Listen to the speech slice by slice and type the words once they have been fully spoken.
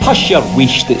Tush your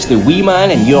wish, that's the wee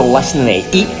man, and you're listening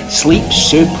to Eat, Sleep,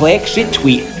 Suplex,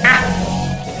 Retweet.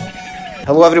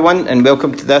 Hello everyone, and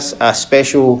welcome to this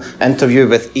special interview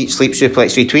with Eat, Sleep,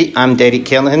 Suplex, Retweet. I'm Derek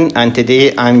Kernahan, and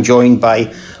today I'm joined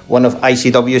by one of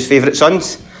ICW's favourite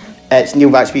sons. It's Neil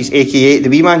Baxby's aka The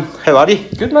Wee Man. How are you?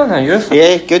 Good man, how are you?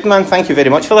 Yeah, good man, thank you very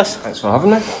much for this. Thanks for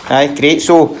having me. Aye, great.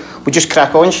 So, we'll just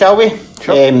crack on, shall we?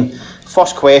 Sure.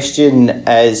 First question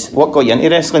is, what got you into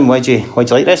wrestling? Why'd you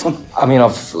like wrestling? I mean,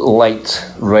 I've liked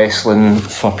wrestling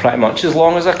for pretty much as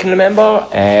long as I can remember.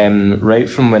 Right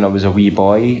from when I was a wee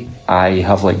boy, I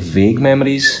have like vague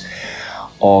memories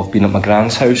of being at my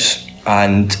grand's house.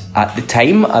 And at the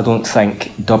time, I don't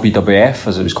think WWF,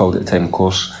 as it was called at the time, of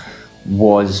course,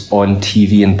 was on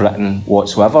TV in Britain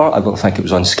whatsoever. I don't think it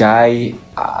was on Sky.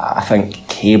 I think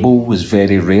cable was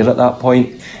very rare at that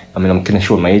point. I mean, I'm kind of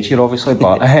showing my age here, obviously,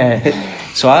 but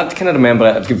so I kind of remember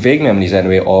it. I've got vague memories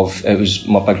anyway of it was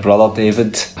my big brother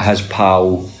David, his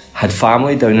pal had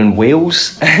family down in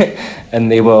Wales, and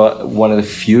they were one of the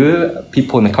few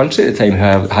people in the country at the time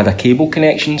who had a cable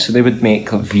connection. So they would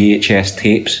make like VHS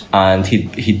tapes, and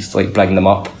he'd like bring them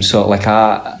up. So like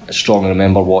I strongly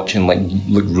remember watching like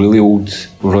really old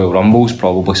Royal Rumbles,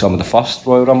 probably some of the first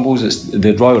Royal Rumbles. It's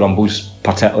the Royal Rumbles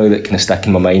particularly that kind of stick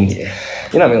in my mind. Yeah.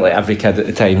 You know what I mean? Like every kid at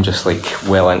the time, just like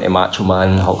well into Macho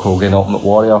Man, Hulk Hogan, Ultimate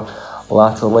Warrior,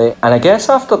 latterly. And I guess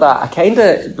after that, I kind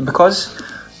of, because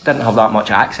I didn't have that much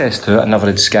access to it, I never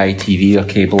had Sky TV or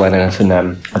cable or anything,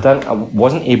 I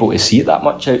wasn't able to see it that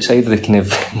much outside of the kind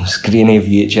of grainy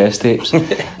VHS tapes.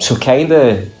 So kind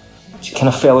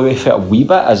of fell away for it a wee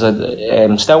bit, as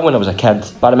still when I was a kid.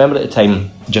 But I remember at the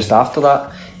time, just after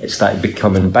that, it started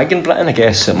becoming big in Britain. I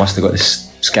guess it must have got this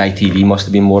Sky TV, must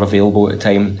have been more available at the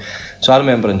time. So I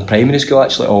remember in primary school,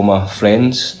 actually, all my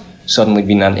friends suddenly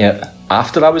being into it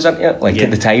after I was into it. Like, at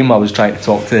the time, I was trying to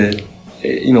talk to,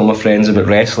 my friends about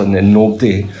wrestling, and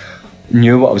nobody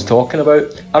knew what I was talking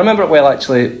about. I remember it well,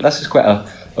 actually. This is quite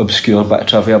a obscure bit of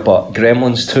trivia, but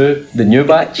Gremlins 2, the new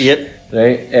batch. Yep.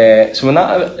 Right? So when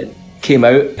that came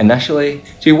out initially,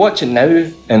 so you watch it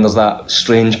now, and there's that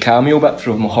strange cameo bit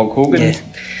from Hulk Hogan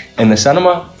in the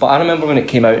cinema. But I remember when it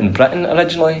came out in Britain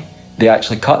originally, they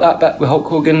actually cut that bit with Hulk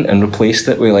Hogan and replaced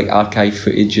it with like archive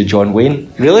footage of John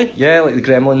Wayne. Really? Yeah, like the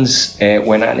Gremlins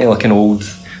went into like an old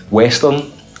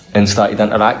western and started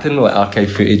interacting with like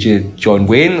archive footage of John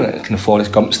Wayne, like kind of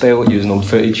Forrest Gump style, using old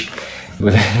footage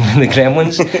with the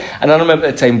Gremlins. And I remember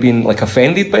at the time being like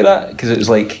offended by that, because it was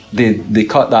like they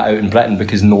cut that out in Britain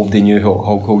because nobody knew who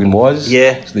Hulk Hogan was.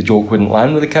 Yeah. So the joke wouldn't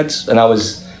land with the kids, and I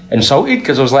was insulted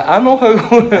because I was like, I know who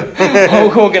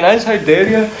Hulk Hogan is, how dare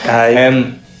you?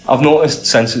 Aye. I've noticed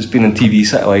since it's been on TV,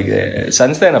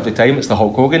 since then, every time it's the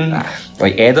Hulk Hogan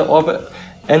like edit of it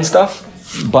and stuff.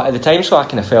 But at the time, so I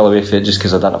kind of fell away from it just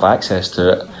because I didn't have access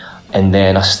to it. And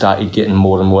then I started getting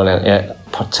more and more into it,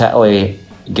 particularly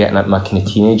getting into my kind of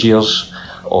teenage years.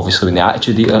 Obviously, when the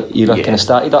Attitude Era kind of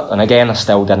started up. And again, I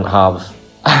still didn't have,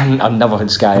 I never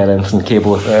had Sky or anything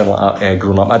cable like that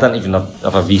growing up. I didn't even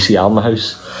have a VCR in my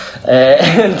house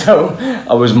until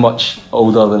I was much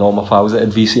older than all my pals that had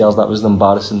VCRs. That was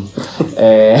embarrassing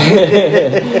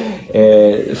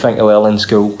thing to learn in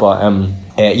school. But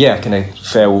I kind of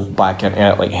fell back into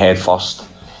it like head first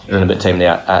around about the time of the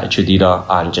Attitude Era,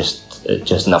 and it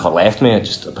just never left me.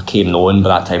 It became known. By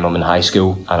that time I'm in high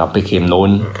school, and I became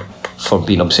known for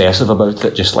being obsessive about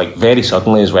it, just like very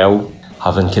suddenly as well,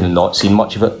 having kind of not seen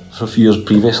much of it for a few years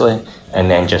previously, and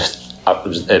then just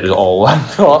it was all I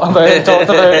thought about it, talked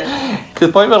about it, to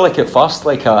the point where like at first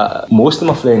most of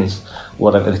my friends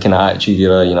were into the kind of Attitude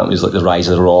Era, it was like the Rise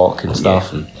of the Rock and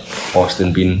stuff, and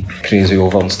Austin being crazy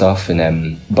over and stuff,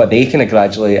 and but they kind of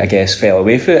gradually, I guess, fell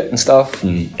away from it and stuff,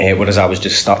 and whereas I was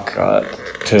just stuck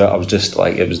to it. I was just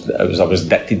like I was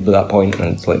addicted by that point,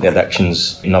 and it's like the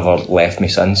addictions never left me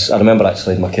since. I remember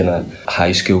actually my kind of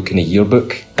high school kind of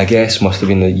yearbook, I guess, must have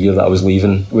been the year that I was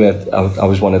leaving, where I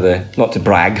was one of the, not to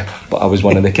brag, but I was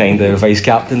one of the kind of vice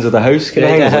captains of the house.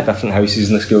 There was like different houses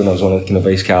in the school, and I was one of the kind of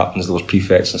vice captains. There was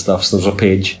prefects and stuff, so there was a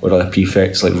page where other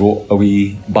prefects like wrote a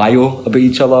wee bio about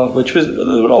each other, which was, they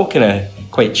were all kind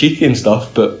of quite cheeky and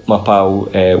stuff. But my pal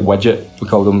Widget, we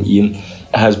called him Ian,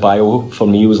 his bio for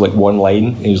me was like one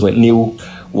line. He was like, Neil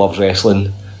loves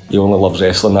wrestling, he only loves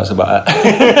wrestling, that's about it.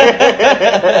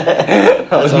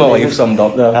 That was my life summed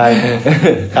up there.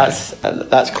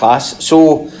 That's class.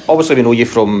 So obviously we know you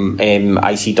from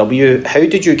ICW. How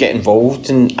did you get involved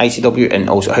in ICW, and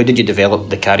also how did you develop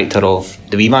the character of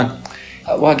the Wee Man?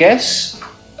 Well, I guess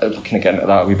I'll kind of get into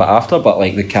that a wee bit after, but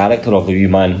like the character of the Wee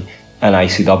Man in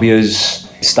ICW's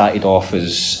started off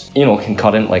as,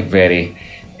 concurrent, like very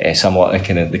similar to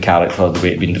kind of the character, the way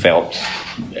it had been developed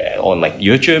on like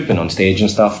YouTube and on stage and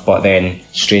stuff, but then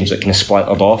strangely it kind of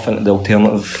splintered off into the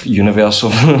alternative universe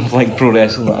of like pro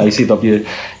wrestling at ICW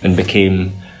and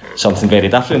became something very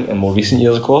different in more recent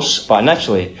years, of course. But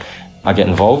initially I get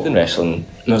involved in wrestling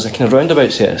and there was a kind of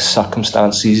roundabout set of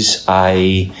circumstances.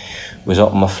 I was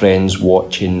up with my friends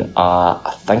watching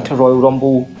I think a Royal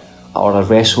Rumble or a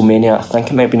WrestleMania. I think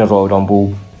it might have been a Royal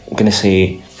Rumble. I'm going to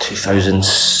say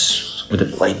 2000s, would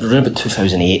it like around about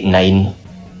 2008, 9?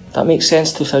 That makes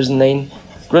sense, 2009?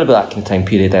 Around about that kind of time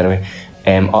period anyway.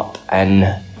 Up in,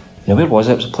 now where was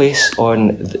it? It was a place on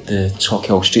the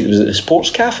Sauchiehall Street. Was it the Sports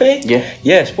Cafe?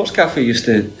 Yeah, Sports Cafe used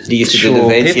to do the show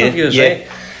events, pay-per-views, right?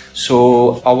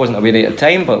 So I wasn't aware at the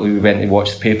time, but we went to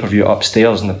watch the pay-per-view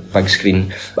upstairs on the big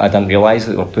screen. I didn't realise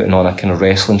that they were putting on a kind of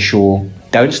wrestling show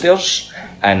downstairs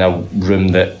in a room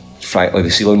that, frankly, the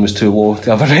ceiling was too low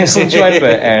to have a wrestling show in,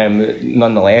 but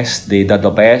nonetheless, they did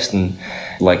their best, and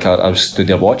like I was stood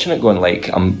there watching it going like,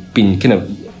 I'm being kind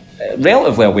of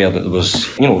relatively aware that there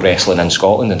was, you know, wrestling in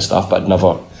Scotland and stuff, but I'd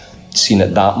never seen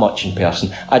it that much in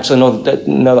person. Actually, no,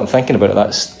 now that I'm thinking about it,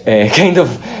 that's kind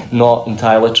of not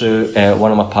entirely true.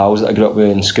 One of my pals that I grew up with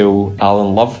in school,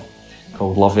 Alan Love,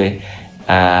 called Lovey,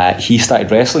 he started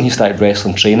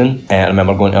wrestling training. I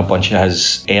remember going to a bunch of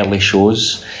his early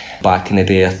shows back in the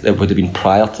day. It would have been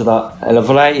prior to that, in a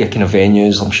variety of kind of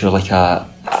venues. I'm sure like a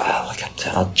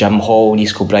gym hall in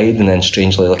East Kilbride, and then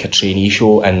strangely like a trainee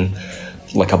show in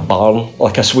like a barn.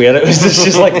 Like I swear it was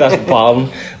just like this barn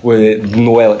with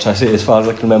no electricity as far as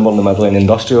I can remember in the middle of an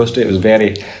industrial estate.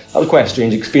 That was quite a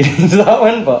strange experience, that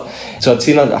one. But so I'd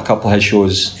seen a couple of his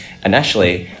shows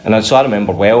initially, and so I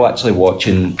remember well actually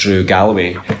watching Drew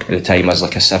Galloway at the time as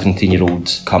like a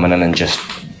 17-year-old coming in and just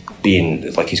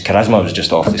being like, his charisma was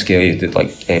just off the scale. He did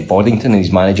like Boddington,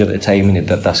 his manager at the time, and he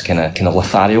did this kind of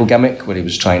Lothario gimmick where he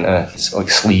was trying to like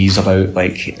sleaze about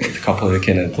like a couple of the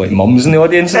kind of like mums in the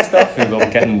audience and stuff who were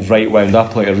getting right wound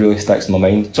up. Like, it really sticks in my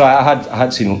mind. So I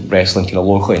had seen wrestling kind of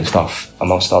locally and stuff,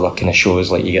 amongst other kind of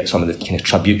shows. Like you get some of the kind of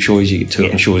tribute shows, you get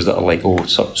touring shows that are like, oh,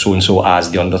 so and so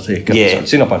as the Undertaker. So I'd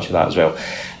seen a bunch of that as well.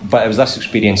 But it was this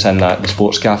experience in the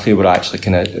Sports Cafe where I actually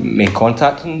kind of made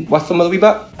contact with them a wee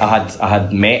bit. I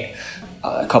had met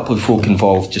a couple of folk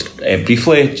involved just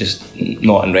briefly, just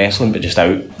not in wrestling, but just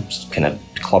out kind of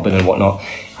clubbing and whatnot.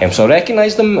 So I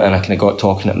recognised them and I kind of got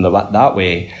talking to them that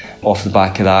way. Off the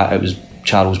back of that, it was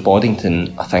Charles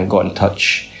Boddington, I think, got in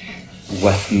touch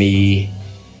with me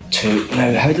to...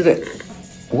 Now,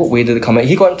 what way did it come out?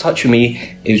 He got in touch with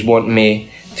me, he was wanting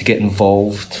me to get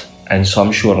involved in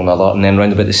some show or another, and then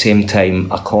around about the same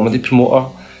time a comedy promoter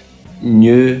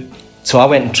knew, so I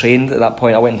went and trained at that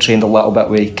point. I went and trained a little bit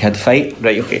with Kid Fight,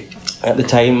 right, okay, at the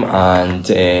time, and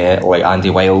like Andy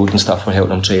Wilde and stuff were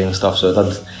helping him train and stuff, so I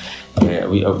did a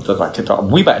wee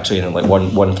bit of training, like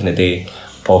one kind of day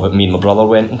of it. Me and my brother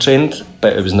went and trained,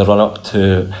 but it was in the run up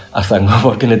to a thing we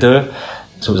were going to do.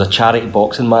 So it was a charity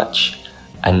boxing match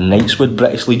in Knightswood,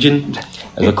 British Legion.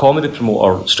 There was a comedy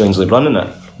promoter strangely running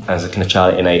it as a kind of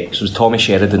charity night. So it was Tommy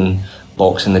Sheridan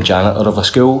boxing the janitor of a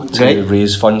school to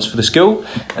raise funds for the school.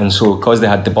 And so because they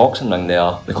had the boxing ring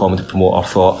there, the comedy promoter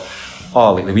thought,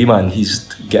 oh, like the wee man, he's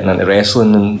getting into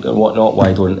wrestling and whatnot,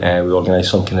 why don't we organise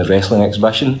some kind of wrestling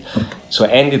exhibition? So it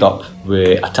ended up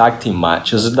with a tag team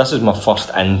match. This is my first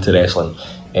into wrestling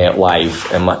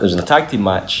live. And there was a tag team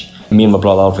match, me and my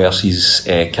brother versus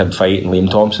Kid Fight and Liam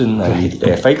Thompson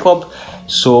and Fight Club.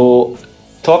 So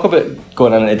talk about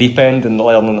going in at the deep end and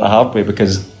learning the hard way,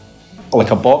 because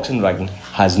like a boxing ring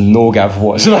has no give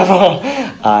whatsoever,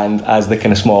 and as the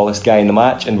kind of smallest guy in the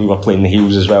match, and we were playing the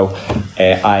heels as well,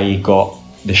 I got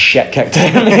the shit kicked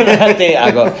out of me that day.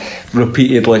 I got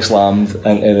repeatedly slammed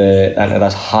into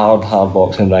this hard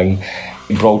boxing ring,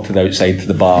 brawled to the outside to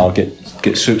the bar, get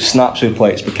snap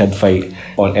suplex by Kid Fight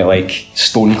onto like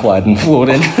stone clad and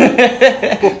flooring.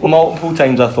 Multiple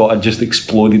times I thought I'd just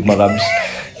exploded my ribs.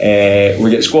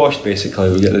 We get squashed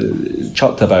basically, we get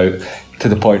chucked about to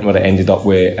the point where it ended up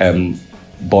with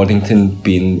Boddington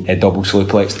being double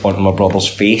suplexed onto my brother's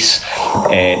face,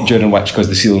 during which, because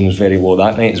the ceiling was very low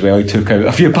that night as well, he took out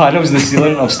a few panels of the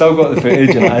ceiling. I've still got the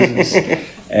footage, and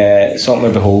it's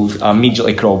something to behold. I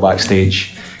immediately crawled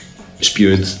backstage,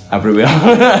 spewed everywhere.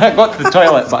 I got to the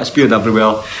toilet, but I spewed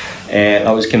everywhere. That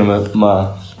was kind of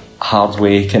my hard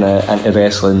way kind of into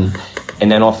wrestling.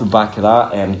 And then off the back of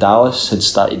that, Dallas had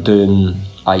started doing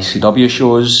ICW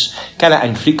shows, kind of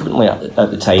infrequently at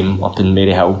the time, up in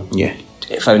Maryhill. Yeah.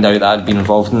 Found out that I'd been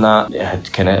involved in that. It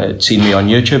had kind of seen me on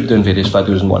YouTube doing various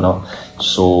videos and whatnot.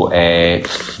 So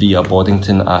Thea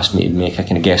Boddington asked me to make a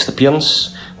kind of guest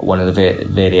appearance at one of the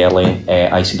very early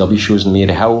ICW shows in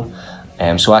Maryhill.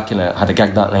 So I kind of had a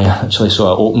gig that night actually, so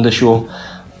I opened the show,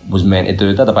 did a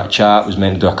bit of chat, was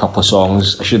meant to do a couple of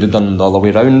songs. I should have done the other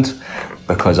way round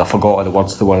because I forgot all the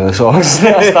words to one of the songs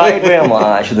that I started with. I'm like,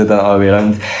 I should have done it the other way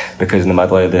around, because in the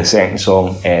middle of the second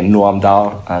song, Noam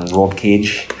Dar and Rob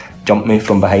Cage jumped me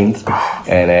from behind,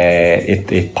 and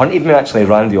he punted me actually.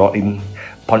 Randy Orton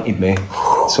punted me,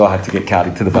 so I had to get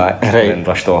carried to the back and then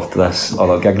rushed off to this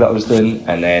other gig that I was doing.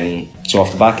 And then, so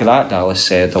off the back of that, Dallas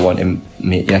said, I want to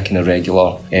make you a kind of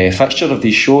regular fixture of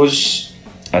these shows.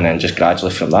 And then just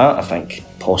gradually from that, I think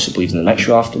possibly even the next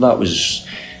show after that was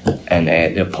in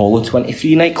the Apollo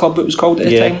 23 nightclub, it was called at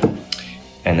the time.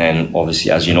 And then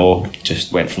obviously, as you know,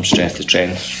 just went from strength to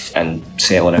strength and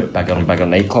selling out bigger and bigger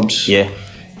nightclubs.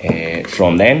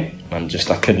 From then, and just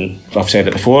I've said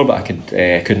it before, but I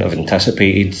couldn't have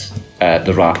anticipated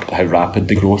how rapid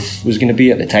the growth was going to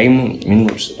be at the time. I mean,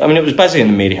 it was busy in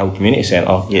the Maryhill Community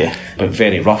Centre, but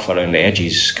very rough around the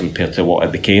edges compared to what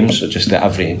it became. So just at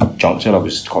every juncture, I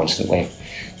was constantly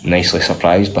nicely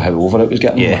surprised by how over it was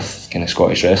getting with kind of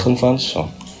Scottish wrestling fans. So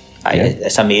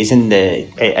it's amazing the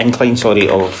incline of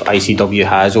ICW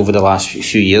has over the last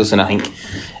few years, and I think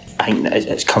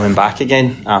it's coming back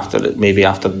again after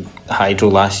Hydro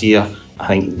last year. I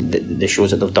think the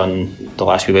shows that they've done the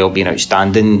last wee while being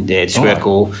outstanding. The Square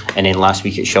Go, and then last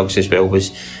week at Shugs as well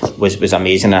was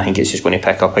amazing. I think it's just going to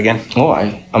pick up again.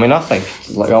 I mean, I think,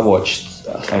 like,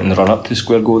 I think in the run up to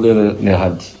Square Go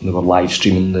they were live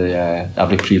streaming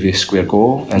every previous Square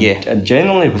Go, and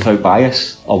generally without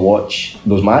bias I watch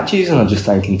those matches, and I just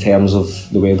think in terms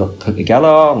of the way they're put together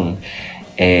and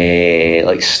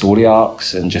like story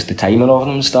arcs and just the timing of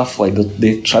them and stuff, like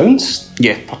they trounced.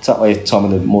 Particularly some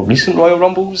of the more recent Royal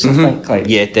Rumbles. I think, like,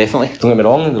 definitely. Don't get me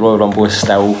wrong, the Royal Rumble is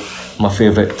still my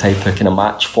favourite type of kind of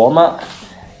match format,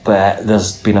 but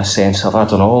there's been a sense of, I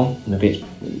don't know, maybe it's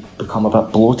become a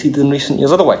bit bloated in recent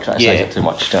years. I don't want to criticise it too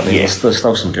much. There's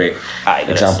still some great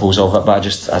examples of it, but I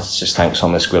just think some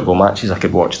of the Square Go matches, I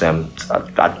could watch them.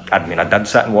 I mean, I did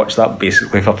sit and watch that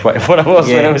basically for 24 hours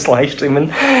when I was live streaming,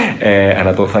 and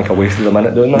I don't think I wasted a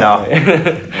minute doing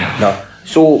that. No.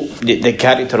 So the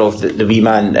character of the wee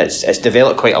man, it's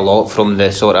developed quite a lot from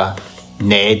the sort of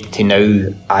Ned to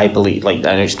now, I believe, like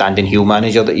an outstanding heel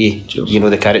manager that you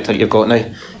know the character you've got now.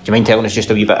 Do you mind telling us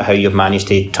just a wee bit how you've managed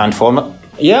to transform it?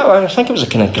 Yeah, well, I think it was a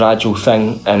kind of gradual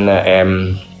thing, and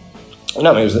it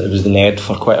was the Ned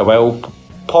for quite a while.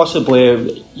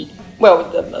 Possibly, well,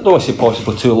 I don't want to say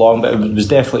possibly too long, but it was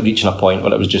definitely reaching a point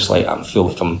where it was just like, I feel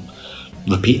like I'm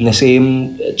repeating the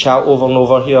same chat over and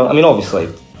over here. I mean, obviously,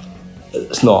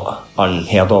 it's not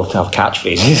unheard of to have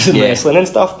catchphrases in wrestling and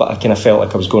stuff, but I kind of felt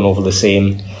like I was going over the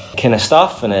same kind of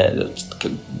stuff, and it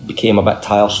became a bit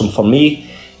tiresome for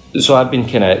me. So I'd been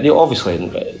kind of, obviously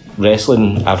in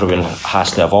wrestling, everyone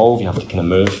has to evolve, you have to kind of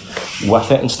move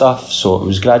with it and stuff. So it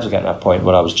was gradually getting to a point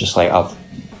where I was just like, I've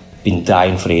been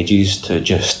dying for ages to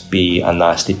just be a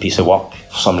nasty piece of work.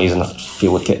 For some reason, I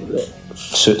feel like it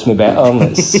suits me better, and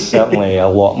it's certainly a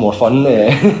lot more fun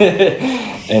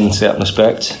in certain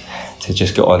respects to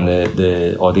just get on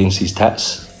the audience's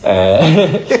tits. So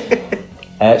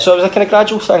it was a kind of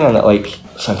gradual thing, and I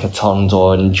think I turned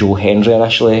on Joe Hendry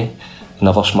initially.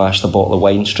 Never smashed a bottle of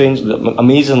wine.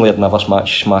 Amazingly, I'd never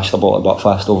smashed a bottle of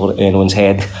Buckfast over anyone's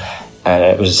head, and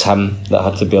it was him that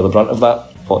had to bear the brunt of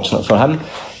that. Fortunate for him,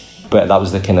 but that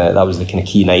was the kind of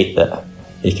key night that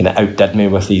he kind of outdid me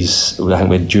with these, I think,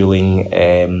 with dueling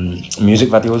music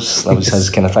videos. That was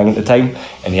his kind of thing at the time,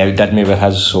 and he outdid me with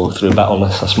his. So through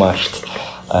bitterness, I smashed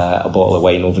a bottle of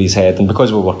wine over his head, and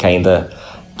because we were kind of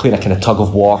playing a kind of tug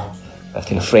of war. A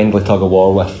kind of friendly tug of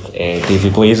war with Davey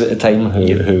Blaze at the time,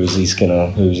 who was he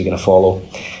going to follow,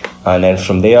 and then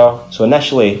from there. So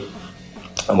initially,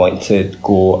 I wanted to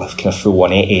go a kind of full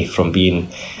 180 from being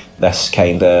this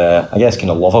kind of, I guess, kind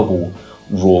of lovable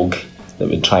rogue that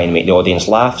would try and make the audience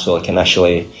laugh. So like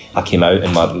initially, I came out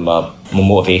and my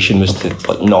motivation was to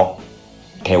like not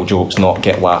tell jokes, not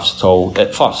get laughs at all.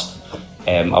 At first,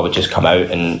 I would just come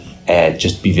out and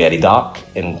just be very dark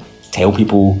and tell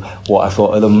people what I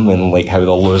thought of them and like how they're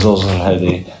losers and how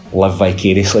they live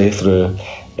vicariously through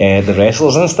the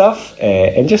wrestlers and stuff,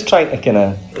 and just trying to kind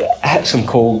of hit some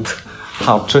cold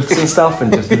hard truths and stuff,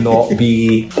 and just not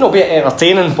be, be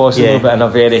entertaining possibly, but in a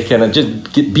very kind of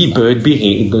just be booed, be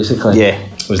hated basically.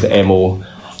 Was the MO.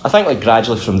 I think like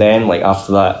gradually from then, like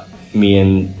after that, me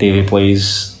and Davey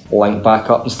Blaze linked back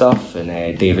up and stuff,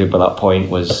 and Davey by that point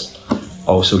was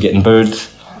also getting booed.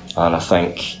 And I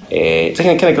think it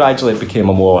kind of gradually became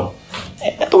a more,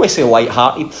 I don't want to say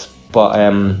light-hearted, but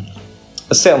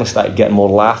I certainly started getting more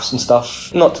laughs and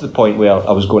stuff. Not to the point where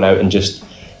I was going out and just,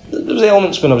 there was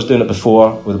elements when I was doing it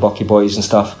before with the Bucky Boys and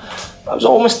stuff, I was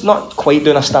almost not quite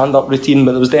doing a stand-up routine,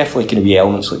 but there was definitely going to be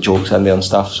elements like jokes in there and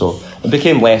stuff. So it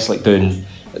became less like doing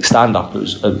like stand-up. It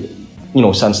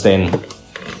was, since then,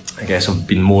 I guess I've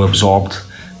been more absorbed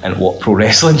in what pro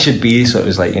wrestling should be. So it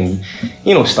was like,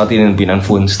 studying and being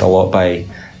influenced a lot by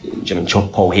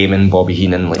Paul Heyman, Bobby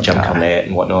Heenan, like Jim Cornette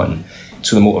and whatnot. And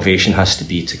so the motivation has to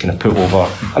be to kind of put over.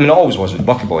 I mean, it always was with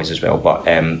Bucky Boys as well, but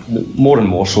more and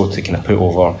more so to kind of put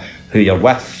over who you're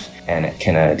with. And it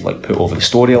kind of like put over the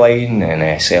storyline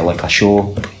and sell like a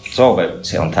show. It's all about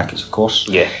selling tickets, of course.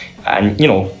 Yeah. And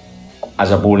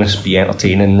as a bonus, be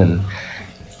entertaining and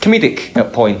comedic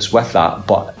at points with that,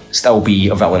 but still be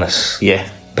a villainous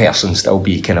person, still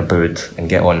be kind of booed and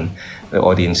get on the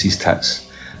audience's tits,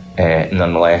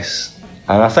 nonetheless.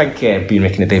 And I think being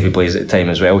making the Davey Blaze at the time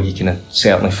as well, he kind of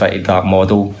certainly fitted that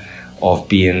model of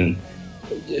being,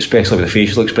 especially with the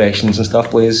facial expressions and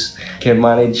stuff Blaze can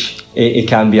manage. It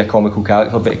can be a comical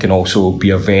character, but it can also be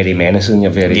a very menacing, a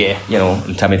very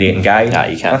intimidating guy. Yeah,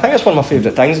 you can. I think that's one of my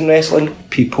favourite things in wrestling.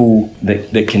 People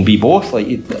that can be both.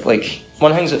 Like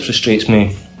one of the things that frustrates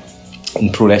me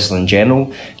in pro wrestling in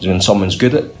general is when someone's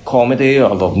good at comedy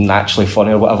or they're naturally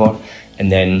funny or whatever, and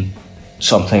then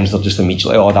sometimes they're just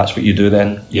immediately, oh, that's what you do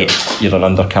then. You're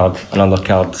an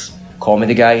undercard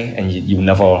comedy guy, and you'll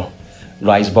never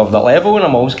rise above that level. And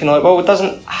I'm always kind of like, well, it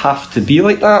doesn't have to be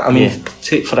like that. I mean,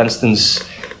 take for instance,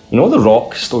 The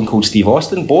Rock, Stone Cold Steve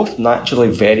Austin, both naturally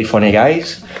very funny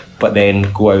guys, but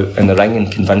then go out in the ring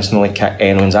and convincingly kick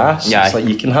anyone's ass. Yeah. It's like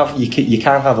you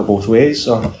can't have it both ways.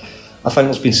 So I think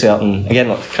there's been certain, again,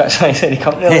 not to criticise any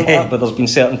company like that, but there's been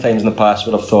certain times in the past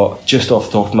where I've thought, just off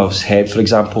the top of my head, for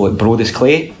example, like Brodus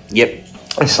Clay. Yep.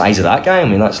 The size of that guy, I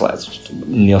mean, that's like a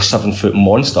near 7 foot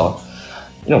monster.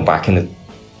 Back in the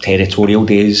territorial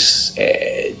days,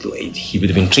 he would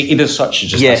have been treated as such.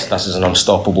 Just this is an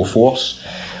unstoppable force.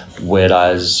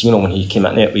 Whereas, when he came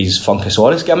in with his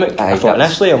Funkasaurus gimmick, I thought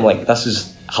initially, I'm like, this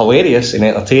is hilarious and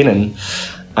entertaining.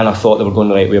 And I thought they were going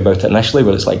the right way about it initially,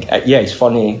 where it's like, he's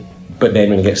funny, but then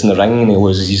when he gets in the ring and he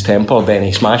loses his temper, then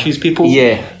he smashes people.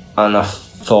 Yeah. And I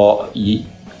thought,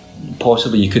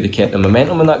 possibly you could have kept the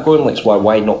momentum in that going. Like,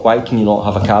 why can you not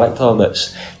have a character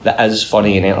that is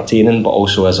funny and entertaining, but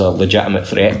also is a legitimate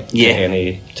threat to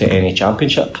any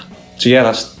championship? So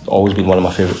that's always been one of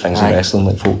my favourite things in wrestling.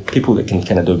 Like people that can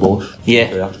kind of do both.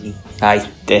 Yeah, aye,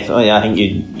 definitely. I think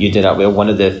you did that well. One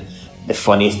of the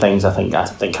funniest things I think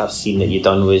I've seen that you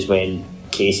done was when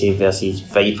Casey versus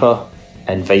Viper,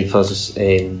 and Viper's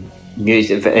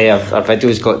music. Our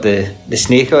video's got the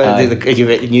snake on it.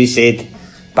 And you said,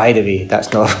 by the way,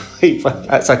 that's not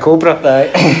that's a cobra.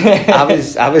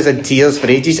 I was in tears for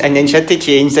ages, and then she had to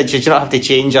change. Did you not have to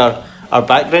change our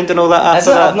background and all that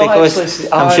after that? Because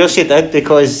I'm sure she did.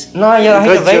 Because I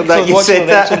think I was watching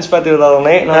the Vengeance video the other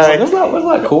night, and I was like,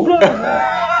 where's that cobra?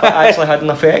 That actually had an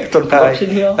effect on production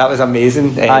here. That was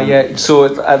amazing. So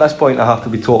at this point, I have to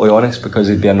be totally honest, because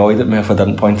he'd be annoyed at me if I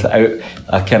didn't point it out.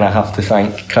 I kind of have to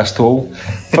thank Chris Toll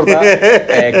for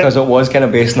that, because it was kind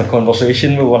of based on a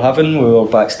conversation we were having. We were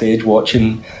backstage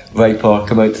watching Viper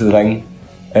come out to the ring,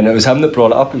 and it was him that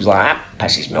brought it up. He was like,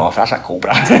 pisses me off, that's a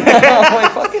cobra. I'm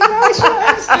like, fucking nice.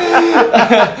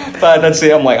 But I did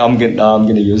say, I'm going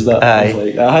to use that. I was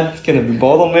like, that had kind of been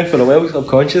bothering me for a while,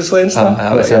 subconsciously and stuff.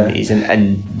 That was amazing.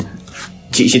 And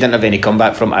she didn't have any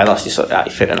comeback from either. She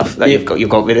thought, fair enough, that you've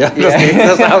got me there.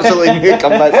 There's absolutely no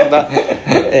comeback from that.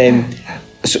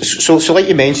 So like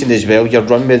you mentioned as well, your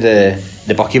run with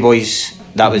the Bucky Boys,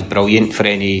 that was brilliant for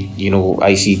any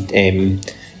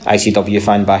ICW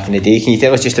fan back in the day. Can you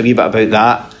tell us just a wee bit about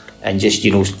that, and just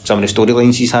some of the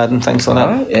storylines he's had and things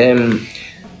like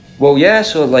that?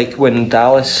 So like when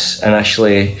Dallas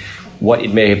initially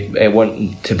wanted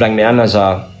to bring me in as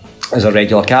a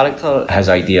regular character, his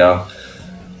idea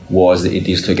was that he had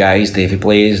these two guys, Davey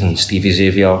Blaze and Stevie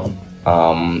Xavier,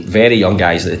 very young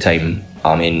guys at the time.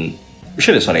 I mean, I'm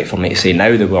sure it's alright for me to say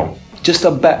now they were just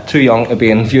a bit too young to be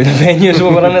in a few of the venues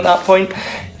we were in at that point.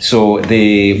 So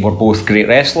they were both great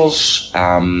wrestlers,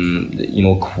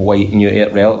 quite new to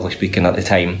it, relatively speaking, at the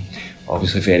time.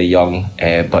 Obviously very young,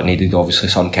 but needed obviously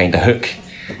some kind of hook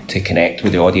to connect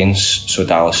with the audience. So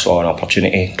Dallas saw an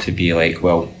opportunity to be like,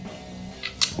 well,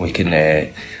 we can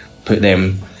put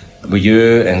them with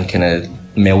you and kind of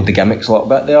meld the gimmicks a little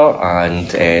bit there. And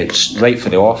just right for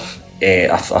the off,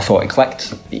 I thought it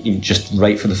clicked. Just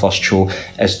right for the first show.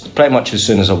 It's pretty much as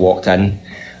soon as I walked in,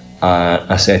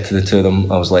 I said to the two of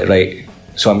them, I was like, right,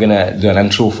 so I'm going to do an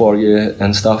intro for you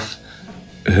and stuff.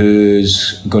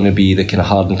 Who's going to be the kind of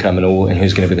hardened criminal and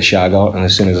who's going to be the shagger? And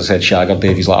as soon as I said shagger,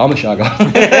 Davey's like, I'm a shagger.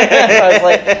 I was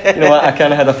like, you know what, I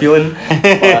kind of had a feeling,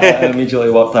 but I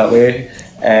immediately worked that way.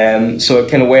 So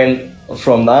it kind of went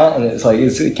from that, and it's like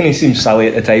it kind of seems silly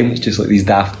at the time. It's just like these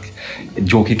daft,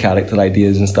 jokey character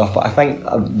ideas and stuff. But I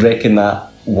reckon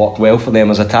that worked well for them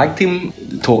as a tag team.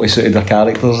 Totally suited their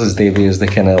characters, as Davey is the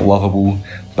kind of lovable,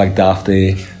 big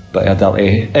dafty, bit of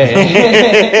dirty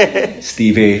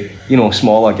Stevie,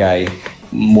 smaller guy,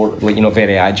 more like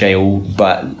very agile,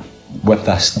 but with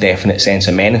this definite sense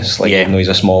of menace. Like even though he's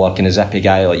a smaller kind of zippy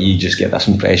guy, like you just get this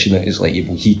impression that he's like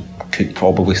he could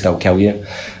probably still kill you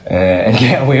and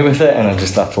get away with it. And I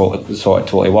thought it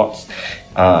totally worked.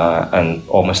 And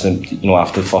almost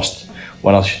after the first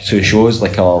one or two shows,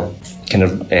 like our kind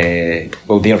of their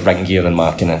ring gear and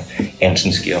my kind of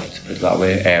entrance gear, to put it that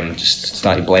way, just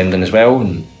started blending as well.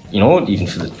 And even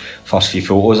for the first few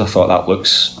photos, I thought that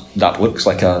looks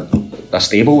like a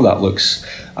stable. That looks,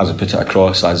 as I put it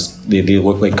across, as they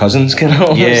look like cousins, kind of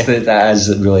almost. That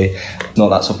is really not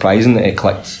that surprising that it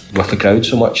clicked with the crowd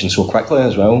so much and so quickly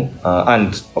as well.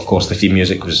 And of course the theme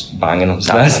music was banging.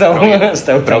 Still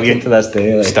brilliant to this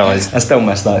day. Like, still is. I still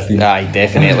miss that theme. Aye,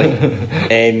 definitely.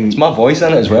 It's my voice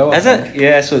in it as well. Is it?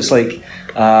 Yeah, so it's like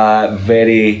a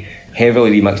very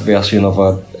heavily remixed version of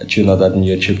a tune I did on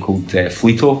YouTube called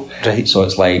Fleeto. Right. So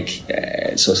it's like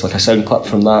it's like a sound clip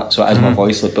from that. So it is my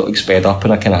voice, but like sped up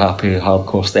in a kind of happy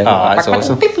hardcore style. That's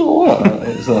awesome.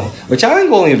 Which I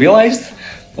think only realised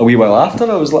a wee while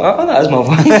after. I was like, that is my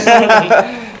voice.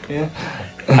 Yeah.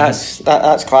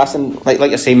 That's class. And like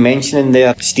you're saying, mentioning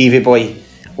there, Stevie Boy,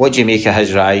 what do you make of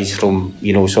his rise from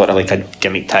sort of like a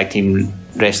gimmick tag team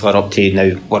wrestler up to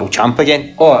now world champ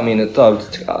again? Oh, I mean,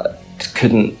 I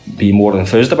couldn't be more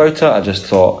enthused about it. I just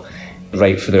thought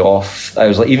right for the off, I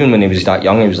was like, even when he was that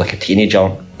young, he was like a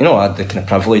teenager. I had the kind of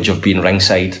privilege of being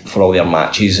ringside for all their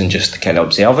matches and just kind of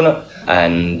observing it,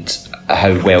 and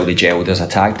how well they gelled as a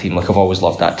tag team. Like I've always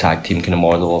loved that tag team kind of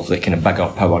model of the kind of bigger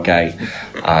power guy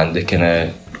and the kind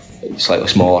of slightly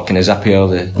smaller kind of zippier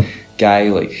the guy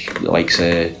likes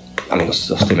I mean, there's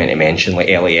too many to mention. Like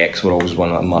LAX were always one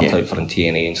that I marked out for in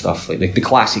TNA and stuff. Like the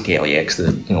classic LAX,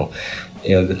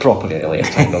 the proper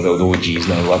LAX, the OGs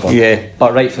now, whatever. Yeah.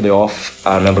 But right for the off,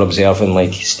 I remember observing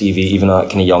like Stevie, even at that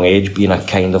kind of young age, being a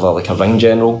kind of a ring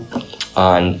general,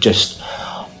 and just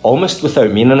almost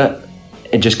without meaning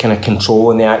it just kind of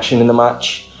controlling the action in the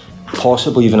match,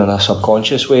 possibly even in a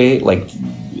subconscious way. Like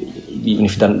even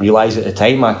if you didn't realise at the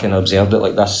time, I kind of observed it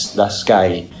like this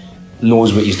guy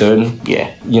knows what he's doing.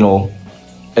 Yeah.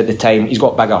 At the time, he's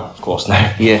got bigger, of course,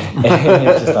 now. Yeah.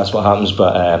 That's what happens,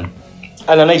 but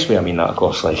in a nice way, I mean that, of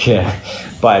course. Like, yeah.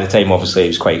 But at the time, obviously, he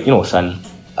was quite, thin.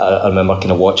 I remember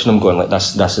kind of watching him going like,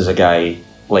 this is a guy,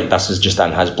 like this is just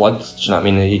in his blood. Do you know what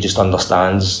I mean? He just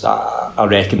understands. I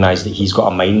recognise that he's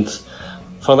got a mind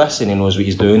for this and he knows what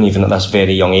he's doing, even at this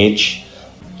very young age.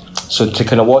 So to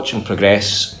kind of watch him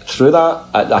progress through that,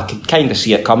 I could kind of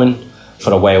see it coming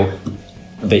for a while,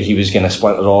 that he was going to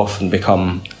splinter off and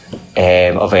become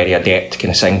a very adept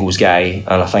kind of singles guy, and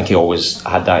I think he always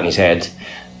had that in his head.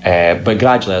 But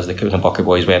gradually, as the Counting Bucket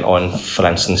Boys went on, for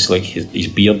instance, like his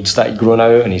beard started growing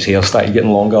out and his hair started getting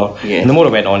longer. Yeah. And the more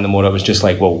it went on, the more it was just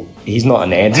like, well, he's not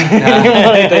an Ed.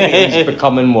 He's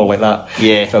becoming more like that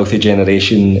filthy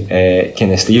generation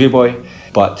kind of Stevie Boy.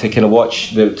 But to kind of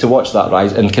watch that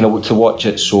rise and kind of to watch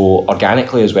it so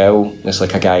organically as well, it's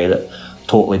like a guy that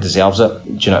totally deserves it.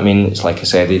 Do you know what I mean? It's like I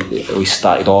said, he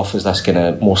started off as this kind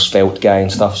of more svelte guy and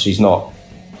stuff, so he's not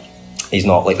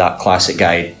like that classic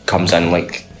guy comes in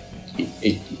like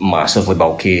massively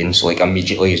bulky and so like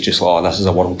immediately he's just like, oh, this is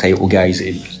a world title guy.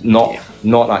 He's not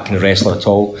that kind of wrestler at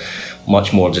all.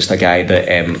 Much more just a guy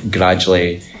that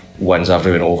gradually wins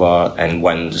everyone over and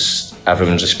wins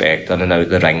everyone's respect in and out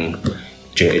the ring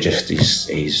due to just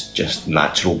he's just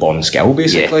natural born skill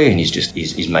basically, and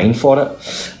he's mined for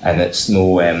it, and it's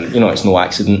no it's no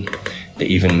accident that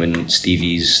even when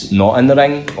Stevie's not in the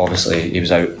ring, obviously he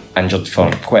was out injured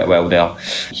for quite a while there,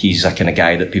 he's a kind of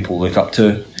guy that people look up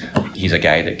to. He's a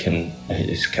guy that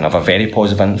is kind of a very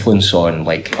positive influence on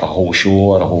like a whole show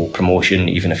or a whole promotion,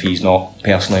 even if he's not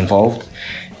personally involved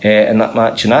in that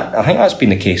match. And I think that's been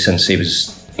the case since he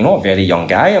was a very young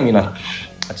guy. I mean,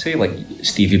 I'd say like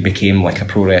Stevie became like a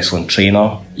pro wrestling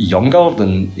trainer younger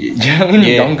than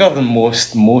younger than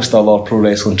most other pro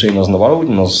wrestling trainers in the world,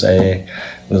 and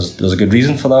there's a good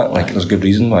reason for that. Like there's a good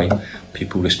reason why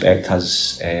people respect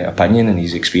his opinion and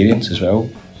his experience as well.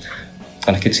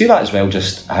 And I could see that as well,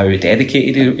 just how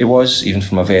dedicated he was, even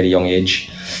from a very young age.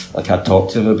 Like I'd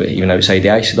talked to him about even outside the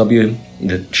ICW,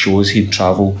 the shows he'd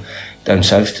travel down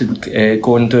south to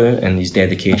go and do, and his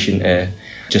dedication to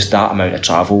just that amount of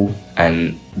travel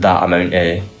and that amount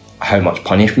of how much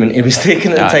punishment he was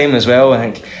taking at the time as well. I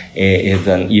think he had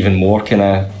an even more kind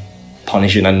of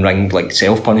punishing in ring, like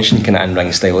self-punishing kind of in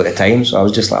ring style at the time. So I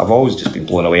was just like, I've always just been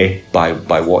blown away by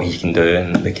what he can do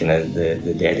and the kind of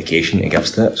the dedication he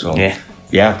gives to it. So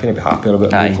yeah, I couldn't be happier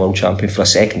about being world champion for a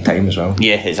second time as well.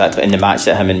 Yeah, exactly. And the match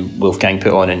that him and Wolfgang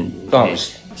put on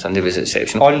Sunday was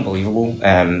exceptional. Unbelievable.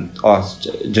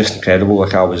 Just incredible.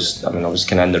 Like I was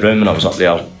kind of in the room and I was up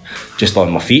there just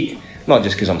on my feet. Not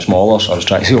just because I'm smaller, so I was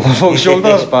trying to see over folks'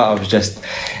 shoulders, but I was just.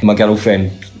 My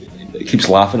girlfriend keeps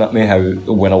laughing at me how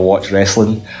when I watch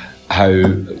wrestling, how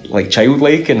like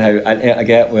childlike and how I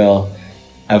get where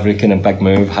every kind of big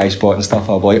move, high spot and stuff,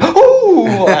 I'll be like,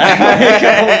 oh!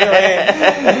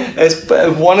 It's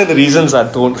one of the reasons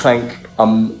I don't think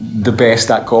I'm the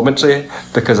best at commentary,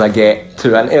 because I get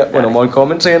too into it when I'm on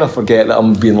commentary and I forget that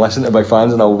I'm being listened to by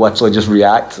fans, and I'll literally just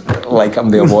react like I'm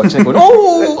there watching going,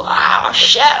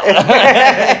 shit!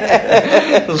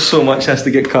 There's so much has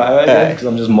to get cut out of it because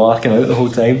I'm just marking out the whole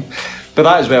time. But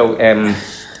that as well,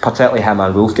 particularly him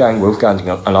and Wolfgang's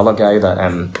another guy that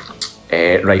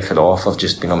right from the off I've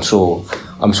just been I'm so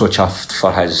chuffed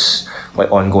for his like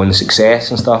ongoing success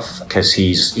and stuff, because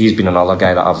he's been another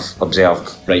guy that I've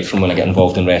observed right from when I get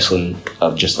involved in wrestling.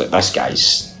 I'm just like, this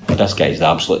guy's the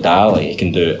absolute dial. Like, he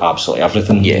can do absolutely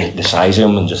everything. The size of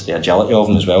him and just the agility of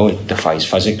him as well, it defies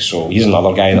physics. So he's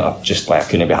another guy that I just like, I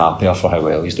couldn't be happier for how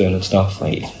well he's doing and stuff.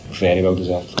 Like, very well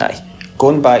deserved. Aye.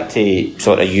 Going back to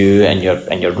sort of you and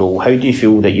your role, how do you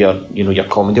feel that your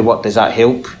comedy work, does that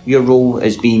help your role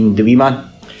as being the wee man?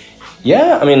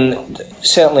 Yeah, I mean,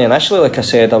 certainly initially, like I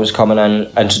said, I was coming in,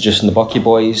 introducing the Bucky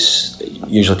Boys,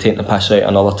 usually taking the piss out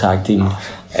another tag team.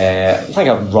 I think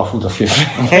I've ruffled a few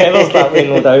feathers that way,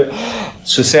 no doubt.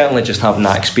 So certainly just having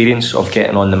that experience of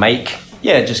getting on the mic,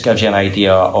 it just gives you an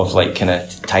idea of like kind of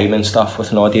timing stuff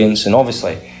with an audience. And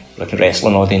obviously, like a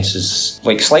wrestling audience is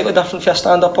like slightly different for a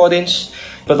stand-up audience,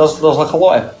 but there's like a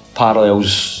lot of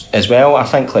parallels as well. I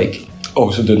think like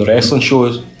also doing the wrestling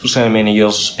shows for so many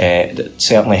years, that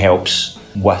certainly helps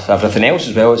with everything else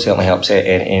as well. It certainly helps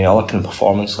any other kind of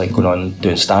performance, like going on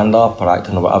doing stand-up or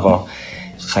acting or whatever.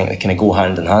 I think they kind of go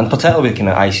hand in hand, particularly with kind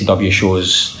of ICW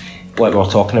shows, like we were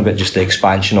talking about, just the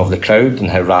expansion of the crowd and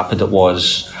how rapid it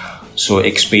was. So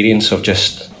experience of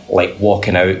just like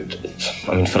walking out,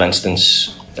 I mean, for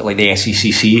instance, like the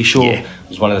SECC show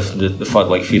was one of the first,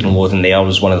 like Fear and Loathing there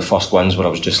was one of the first ones where I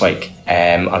was just like,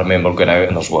 I remember going out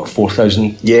and there's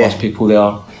 4,000 plus people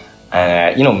there.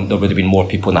 There would have been more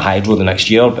people in the Hydro the next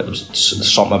year, but there was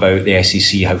something about the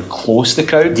SEC, how close the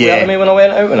crowd were to me when I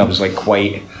went out, and I was like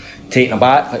quite taken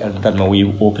aback. Like, I did my wee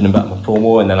opening bit of my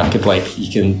promo, and then I could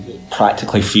you can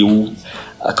practically feel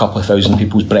a couple of thousand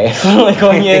people's breath like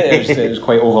on you. It was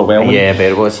quite overwhelming. Yeah, but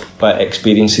it was. But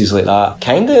experiences like that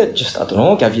kind of just, I don't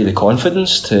know, give you the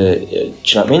confidence to, do you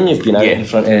know what I mean? You've been out in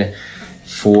front of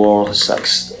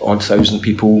 4,000-6,000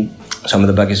 people, some of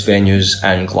the biggest venues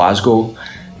in Glasgow.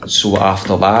 So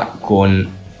after that,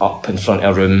 going up in front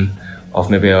of a room of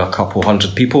maybe a couple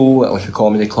hundred people at like a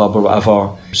comedy club or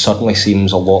whatever suddenly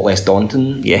seems a lot less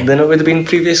daunting than it would have been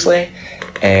previously.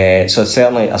 So I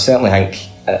certainly think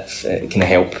it can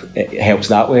help. It helps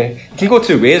that way. It can go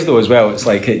two ways though as well. It's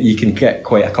like you can get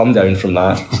quite a come down from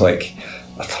that. It's like,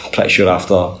 I'm pretty sure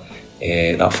after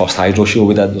that first Hydro show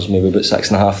we did, there was maybe about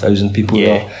 6,500 people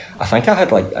there. I think I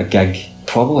had like a gig,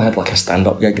 probably had like a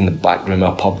stand-up gig in the back room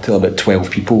of a pub till about 12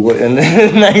 people in the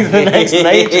next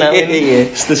night. You know what I mean?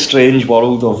 It's the strange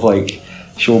world of like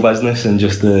show business and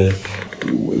just the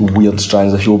weird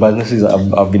strands of show businesses that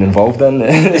I've been involved in.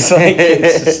 It's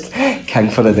just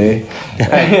king for the day.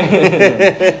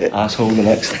 Asshole the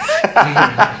next.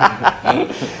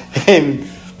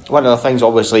 One of the things,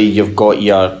 obviously, you've got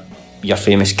your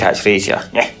famous catchphrase here.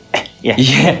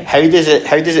 Yeah. How does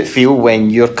it feel when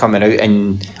you're coming out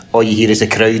and all you hear is the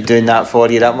crowd doing that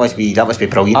for you? That must be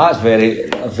brilliant. That's very,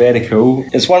 very cool.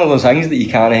 It's one of those things that you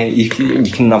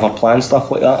can never plan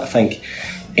stuff like that. I think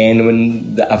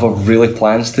anyone that ever really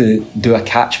plans to do a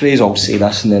catchphrase, I'll say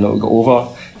this and then it'll go over.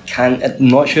 I'm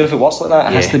not sure if it works like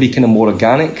that. It has to be kind of more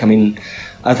organic. I mean,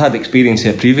 I'd had experience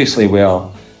here previously where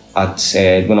I'd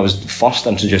said, when I was first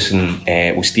introducing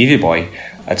Stevie Boy,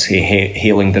 I'd say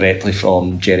hailing directly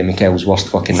from Jerry McKell's Worst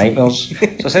Fucking Nightmares.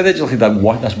 So I said it just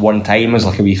like this one time as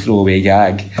like a wee throwaway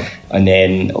gag, and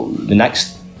then the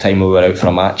next time we were out for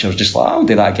a match I was just like, I'll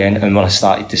do that again, and when I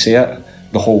started to say it,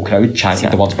 the whole crowd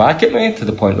chanted the words back at me to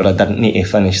the point where I didn't need to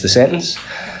finish the sentence.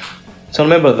 So I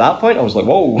remember at that point I was like,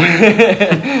 whoa,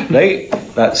 right,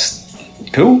 that's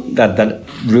cool. I didn't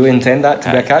really intend that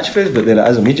to be a catchphrase, but there it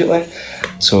is immediately.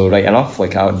 So right enough,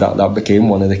 like that became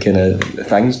one of the kind of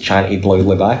things chanted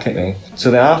loudly back at me.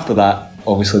 So then after that,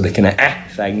 obviously the kind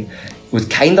of thing was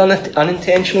kind of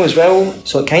unintentional as well.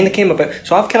 So it kind of came about.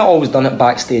 So I've kind of always done it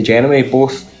backstage anyway,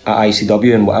 both at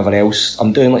ICW and whatever else.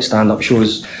 I'm doing like stand-up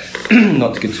shows,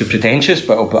 not to get too pretentious,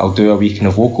 but I'll do a wee kind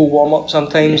of vocal warm-up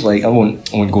sometimes. Like I won't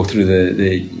go through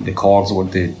the chords or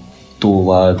the do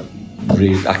la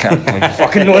re. I can't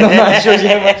fucking know them. That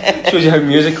shows you how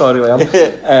musical I really am.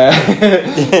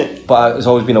 But it's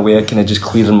always been a way of kind of just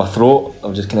clearing my throat.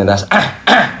 I'm just kind of this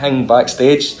thing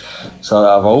backstage. So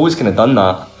I've always kind of done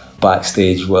that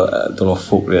backstage. Well, I don't know if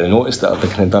folk really noticed that I've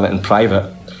kind of done it in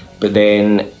private. But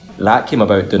then that came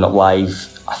about doing it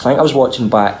live. I think I was watching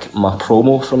back my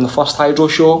promo from the first Hydro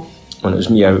show when it was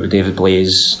me out with David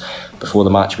Blaze before the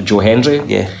match with Joe Hendry.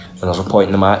 Yeah. When I was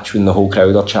reporting the match when the whole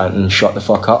crowd are chanting "shut the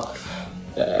fuck up."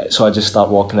 So I just start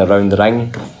walking around the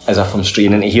ring as if I'm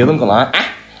straining to hear them going like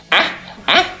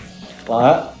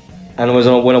that. And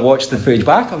when I watched the footage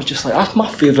back, I was just like, that's my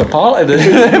favourite part of the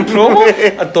promo.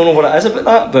 I don't know what it is about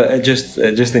that, but it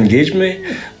just engaged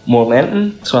me more than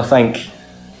anything. So I think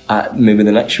maybe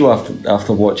the next show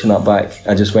after watching that back,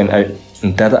 I just went out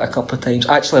and did it a couple of times.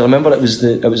 Actually, I remember it was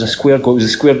a square go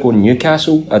in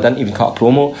Newcastle. I didn't even cut a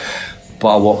promo,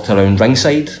 but I walked around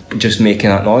ringside just making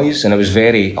that noise, and it was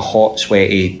very hot,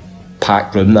 sweaty,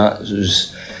 packed room. That it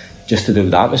was just to do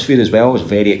with the atmosphere as well. It was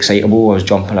very excitable. I was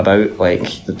jumping about like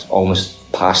almost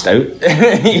passed out,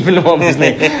 even though I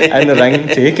wasn't in the ring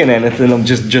taking anything. I'm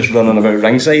just running about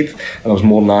ringside, and I was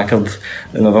more knackered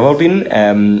than I've ever been.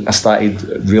 I started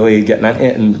really getting into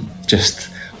it and just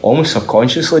almost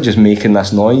subconsciously just making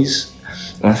this noise.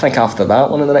 And I think after that,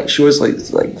 one of the next shows,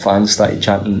 like fans started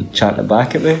chanting it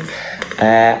back at me.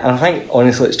 And I think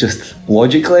honestly, it's just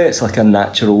logically, it's like a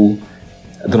natural,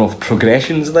 I don't know if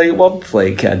progression's the right word,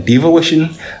 like a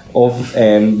devolution of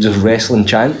just wrestling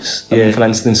chants. Yeah. I mean, for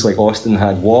instance, like Austin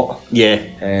had "what," yeah,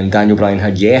 and Daniel Bryan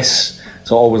had "yes."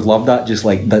 So I always loved that, just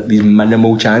like these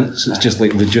minimal chants. It's just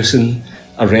like reducing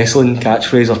a wrestling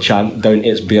catchphrase or chant down to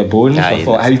its bare bones. I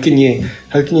thought, how can you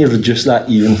reduce that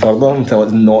even further until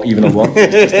it's not even a word,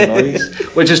 it's just a noise?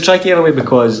 Which is tricky in a way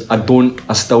because I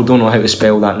still don't know how to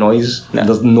spell that noise. No.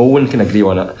 There's no one can agree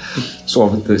on it. So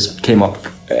this came up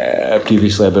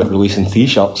previously about releasing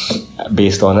t-shirts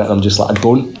based on it, and I'm just like, I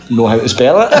don't know how to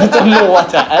spell it. I don't know what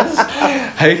it is.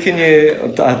 How can you?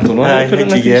 I don't know how to put it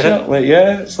in a t-shirt. Like,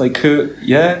 yeah, it's like who?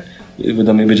 Yeah. Would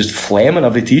I maybe just phlegm on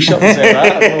every t-shirt and say that?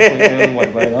 I don't know if anyone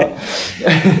would buy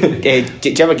that. Do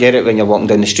you ever get it when you're walking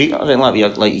down the street or anything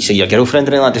like you say your girlfriend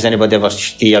or anything like that? Does anybody ever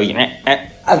hear you?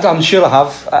 I'm sure I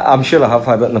have. I'm sure I have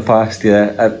had it in the past,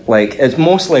 yeah. Like, it's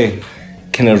mostly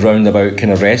kind of roundabout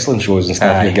kind of wrestling shows and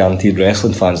stuff. You're guaranteed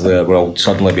wrestling fans there will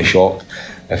suddenly be shocked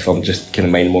if I'm just kind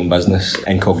of minding my own business,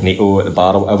 incognito at the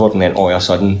bar or whatever, and then all of a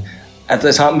sudden,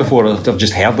 it's happened before. I've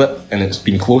just heard it and it's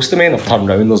been close to me, and I've turned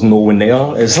around, there's no one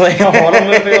there. It's like a horror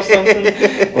movie or something.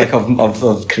 Like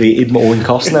I've created my own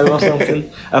curse now or something.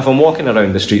 If I'm walking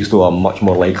around the streets though, I'm much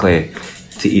more likely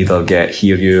to either get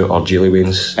 "hear you" or "Julie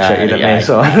Wayne's" shouted at me.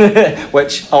 So,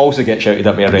 which I also get shouted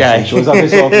at me at wrestling shows every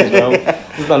so often as well.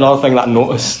 This is another thing that I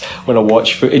noticed when I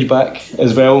watch footage back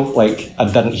as well. Like, I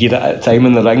didn't hear it at the time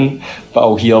in the ring, but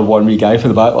I'll hear one wee guy from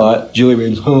the back like that, "Julie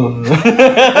Wayne's."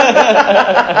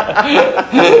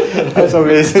 That's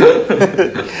amazing.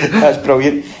 That's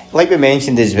brilliant. Like we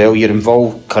mentioned as well, you're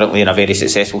involved currently in a very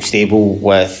successful stable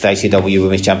with ICW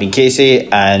Women's Champion Casey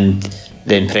and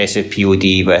the impressive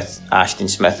POD with Ashton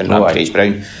Smith and Rampage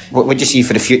Brown. What do you see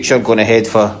for the future going ahead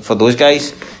for those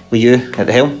guys with you at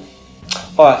the helm?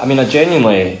 I mean, I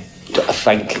genuinely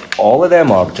think all of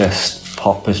them are just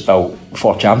purpose-built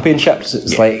for championships.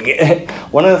 It's like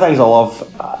one of the things I love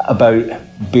about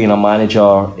being a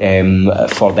manager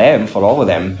for all of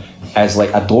them, is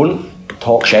like I don't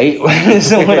talk shite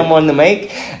when I'm on the mic,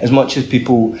 as much as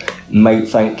people might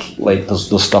think like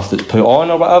there's stuff that's put on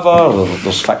or whatever, or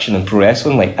there's fiction in pro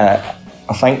wrestling. Like I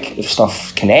think if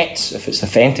stuff connects, if it's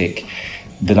authentic,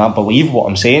 then I believe what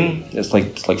I'm saying. It's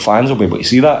like fans will be able to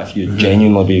see that if you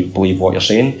genuinely believe what you're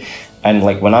saying. And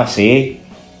like when I say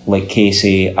like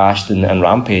Casey, Ashton and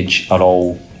Rampage are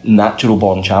all natural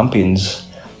born champions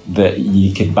that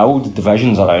you could build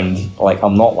divisions around, like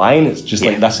I'm not lying. It's just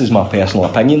like, this is my personal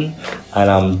opinion, and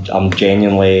I'm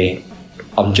genuinely,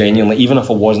 even if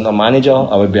I wasn't a manager,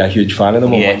 I would be a huge fan of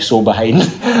them. I'm like so behind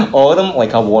all of them.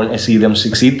 Like I want to see them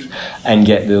succeed and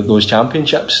get those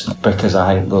championships, because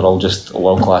I think they're all just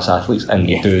world class athletes and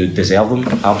do deserve them,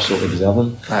 absolutely deserve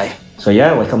them. Aye. So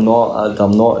yeah, like I'm not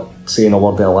saying a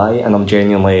word of a lie, and I'm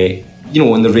genuinely,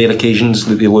 on the rare occasions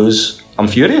that they lose, I'm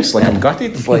furious. Like I'm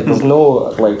gutted. Like there's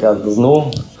no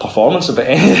performance about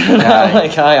it.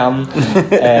 Like I am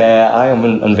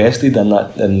invested in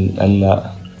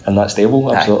that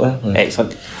stable. Absolutely.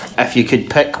 Excellent. If you could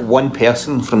pick one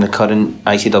person from the current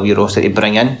ICW roster to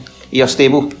bring in your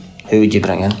stable, who would you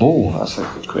bring in? Oh, that's a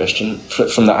good question.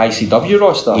 From the ICW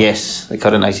roster? Yes, the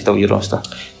current ICW roster.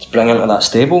 To bring into that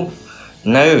stable?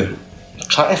 Now, I'm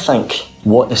trying to think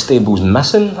what the stable's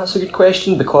missing. That's a good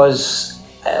question, because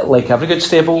like every good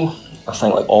stable, I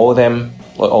think like all of them,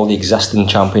 like all the existing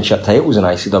championship titles in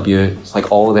ICW, it's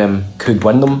like all of them could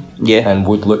win them, and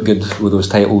would look good with those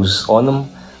titles on them.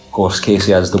 Of course,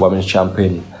 Casey is the women's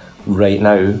champion right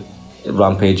now.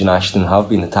 Rampage and Ashton have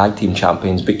been the tag team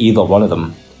champions, but either one of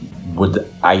them would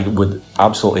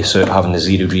absolutely suit having the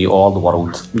Zero G or the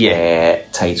world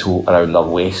title around their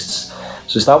waists.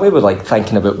 So it's that way with like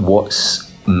thinking about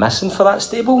what's missing for that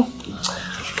stable.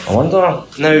 I wonder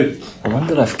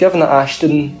if given that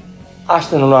Ashton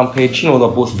and Rampage, they're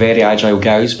both very agile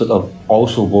guys, but they're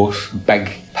also both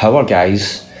big power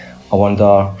guys. I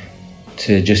wonder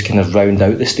to just kind of round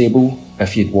out the stable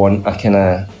if you'd want a kind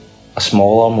of a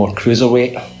smaller, more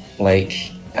cruiserweight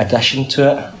like addition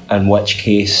to it. In which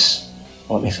case,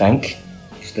 let me think.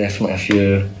 There's definitely a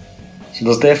few. So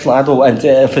there's definitely.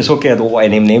 If it's okay, I don't want to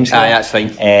name names. Aye, that's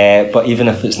fine. But even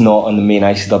if it's not on the main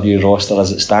ICW roster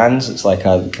as it stands, it's like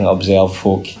I can observe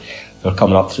folk who are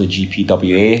coming up through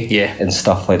GPWA and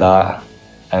stuff like that.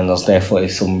 And there's definitely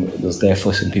some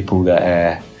people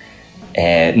that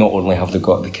not only have they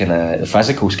got the kind of the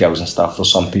physical skills and stuff.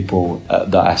 There's some people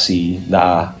that I see that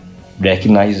I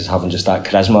recognise as having just that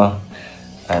charisma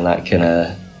and that kind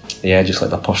of just like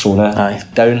the persona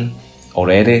down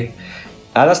already.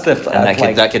 And that's the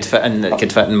that could fit in. That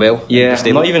could fit in well. Yeah,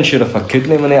 I'm not even sure if I could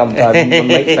name any. I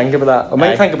might think about that. I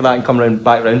might think about that and come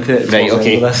back round to it. Right,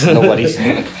 okay.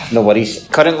 No worries.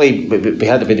 Currently, we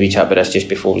had a bit of a chat about this just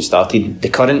before we started. The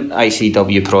current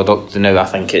ICW product now, I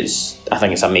think it's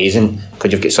amazing,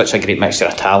 because you've got such a great mixture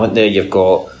of talent there. You've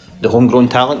got the homegrown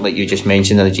talent, like you just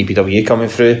mentioned, in the GPWA coming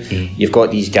through. You've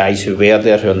got these guys who were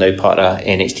there who are now part of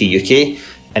NXT UK.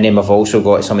 And then we've also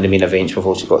got some of the main events, we've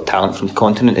also got talent from the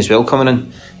continent as well coming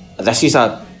in. This is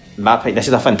a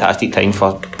fantastic time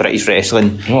for British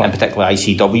wrestling, in particular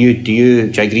ICW. Do you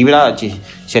agree with that? Do you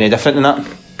see any different than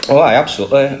that? Oh,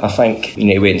 absolutely. I think you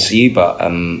need to wait and see, but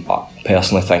I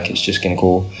personally think it's just going to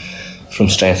go from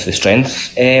strength to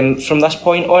strength from this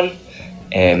point on.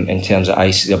 In terms of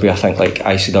ICW, I think like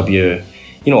ICW,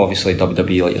 obviously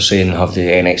WWE, like you're saying, have the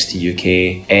NXT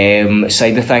UK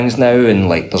side of things now, and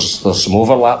like there's some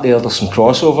overlap there, there's some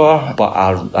crossover, but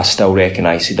I still reckon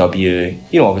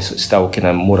ICW, obviously it's still kind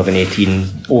of more of an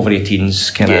over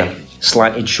 18s kind of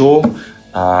slanted show,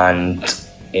 and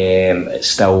it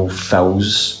still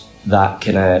fills that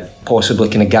kind of possibly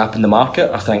kind of gap in the market.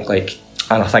 I think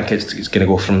it's going to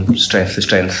go from strength to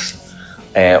strength.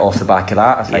 Off the back of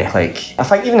that, I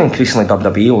think even increasingly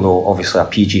WWE, although obviously a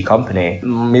PG company,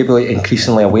 maybe like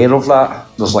increasingly aware of that.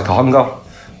 There's like a hunger.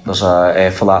 There's a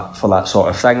for that sort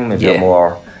of thing. Maybe a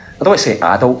more, I don't want to say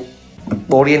adult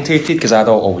orientated, because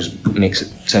adult always makes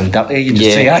it sound dirty. You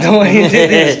just say adult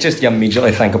orientated, it's just you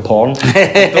immediately think of porn.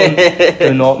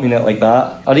 do not mean it like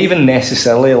that, or even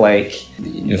necessarily like,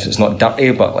 if it's not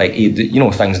dirty, but like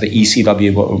things that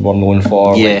ECW were known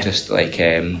for, like just like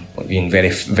being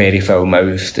very very foul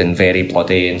mouthed and very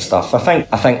bloody and stuff. I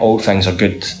think all things are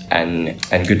good in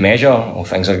good measure. All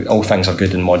things are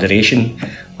good in moderation.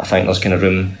 I think there's kind of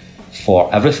room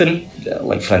for everything.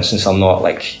 Like for instance, I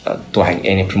don't think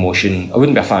any promotion, I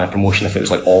wouldn't be a fan of promotion if it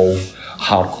was like all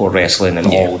hardcore wrestling and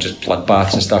all just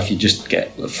bloodbaths and stuff. You just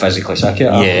get physically sick of it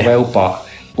after a while, but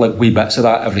like wee bits of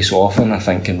that every so often I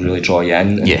think can really draw you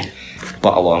in.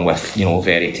 But along with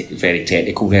very very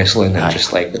technical wrestling and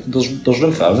just like there's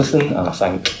room for everything, and I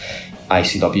think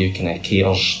ICW kind of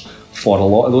caters for a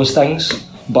lot of those things,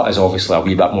 but is obviously a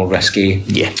wee bit more risky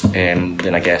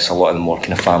than I guess a lot of the more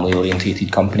kind of family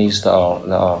orientated companies that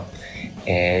are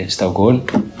still going.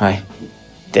 Aye,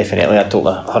 definitely. I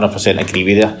totally 100% agree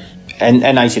with you. In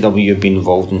ICW, you've been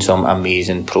involved in some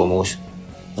amazing promos.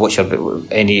 What's your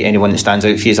anyone that stands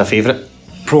out for you as a favourite?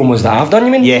 Promos that I've done,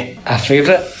 you mean? Yeah. A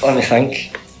favourite? Let me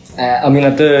think. I mean,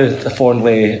 I do have fond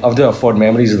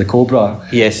memories of the Cobra.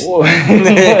 Yes.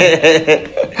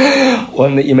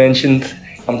 One that you mentioned.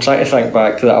 I'm trying to think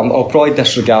back to that. I'll probably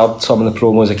disregard some of the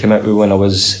promos I came out with when I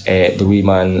was the wee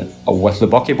man with the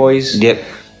Bucky Boys. Yep.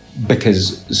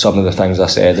 Because some of the things I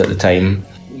said at the time,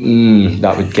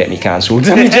 that would get me cancelled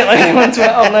immediately on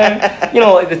Twitter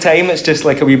now. At the time it's just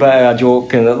like a wee bit of a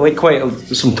joke and like quite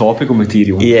some topical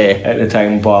material at the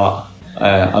time, but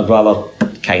I'd rather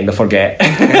kind of forget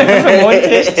from one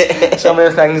taste some of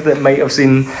the things that might have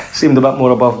seemed a bit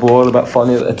more above board, a bit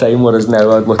funny at the time, whereas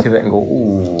now I'd look at it and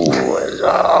go,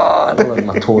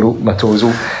 my toes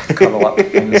will curl up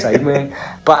on the side, man.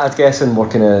 But I guess in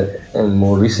working in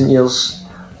more recent years,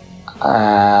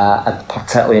 I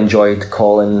particularly enjoyed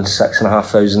calling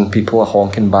 6,500 people a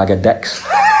honking bag of dicks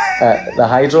at the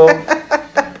Hydro.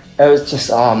 It was just,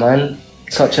 man,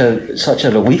 such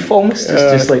a relief almost. It's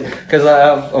just like, because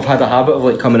I've had a habit of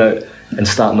like coming out and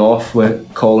starting off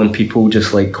with calling people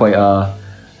just like quite a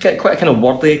kind of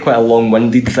wordy, quite a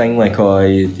long-winded thing, like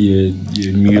you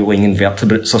mewling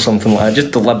invertebrates or something like that.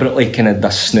 Just deliberately kind of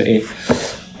this snooty,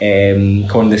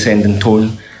 condescending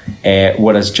tone.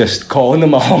 Whereas just calling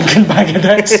them a honking bag of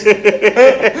dicks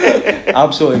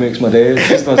absolutely makes my day.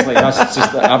 That's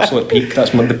just the absolute peak.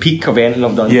 That's the peak of anything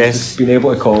I've done. Yes. Just being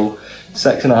able to call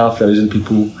 6,500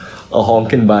 people a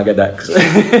honking bag of dicks.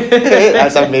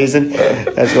 That's amazing.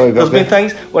 That's really good. There's been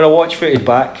things when I watch footage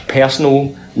back,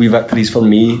 personal wee victories for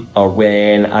me are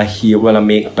when I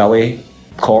make Billy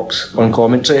corks on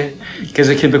commentary, because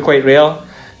it can be quite rare.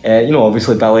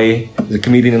 Obviously Billy is a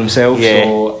comedian himself, so do you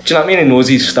know what I mean? He knows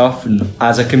his stuff, and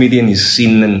as a comedian he's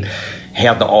seen and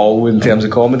heard it all in terms of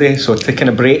comedy, so taking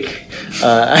a break,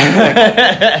 a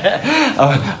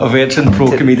veteran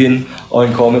pro comedian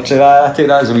on commentary, I take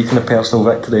that as a wee kind of personal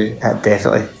victory.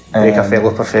 Definitely. Break a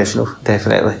fellow professional,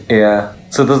 definitely. Yeah,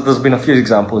 so there's been a few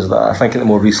examples of that. I think at the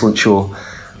most recent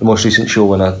show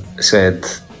when I said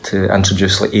to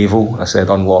introduce like Avo, I said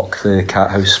unlock the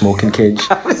cat house smoking cage,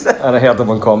 and I heard them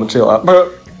on commentary like that.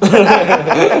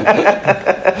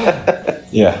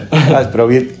 Yeah, that's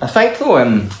brilliant. I think though,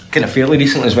 kind of fairly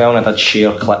recently as well, and I did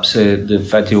share clips of the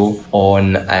video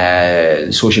on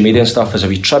social media and stuff as a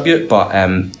wee tribute, but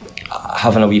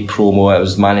having a wee promo, it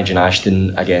was managing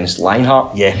Ashton against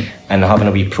Lionheart, and having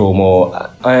a wee promo,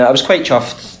 I was quite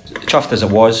chuffed as it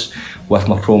was with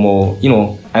my promo,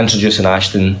 introducing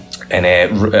Ashton and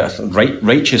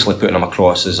righteously putting him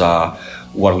across as a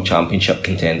World Championship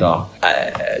contender.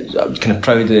 I'm kind of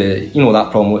proud of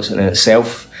that promo in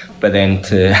itself, but then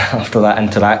to after that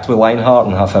interact with Lionheart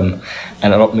and have him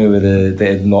interrupt me with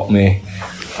the knock me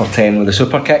for 10 with a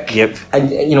super kick. Yep.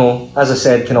 And as I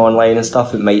said, kind of online and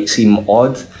stuff, it might seem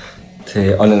odd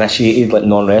to uninitiated like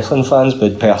non-wrestling fans,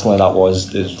 but personally it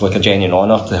was like a genuine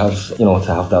honour to have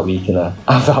that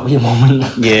wee moment.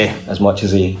 Yeah. As much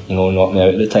as he knocked me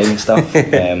out at the time and stuff.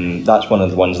 That's one of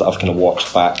the ones that I've kind of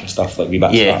watched back and stuff, like wee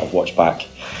bits that I've watched back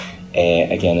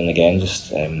again and again,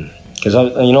 just because I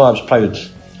was proud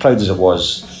as it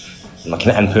was my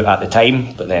kind of input at the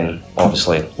time, but then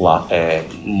obviously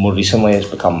more recently it's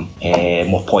become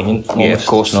more poignant. Yeah, of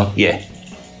course. No? Yeah.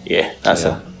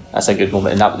 That's a good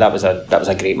moment, and that was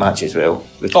a great match as well.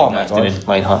 Ashton and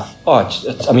Lionheart.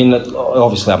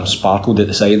 Obviously I'm sparkled at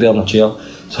the side there in the chair,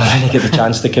 so I didn't get the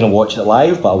chance to kind of watch it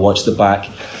live, but I watched it back,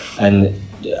 and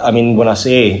I mean when I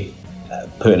say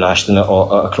putting Ashton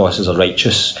across as a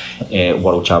righteous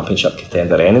World Championship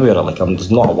contender anywhere, there's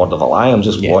not a word of a lie. I'm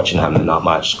just watching him in that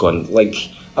match going like,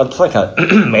 I think I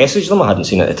messaged them. I hadn't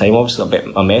seen it at the time, obviously.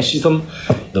 I messaged them.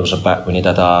 There was a bit when he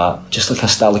did a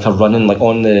running like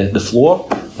on the floor,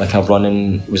 like a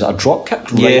running, was it a drop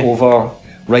kick right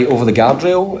over the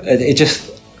guardrail? It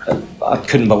just, I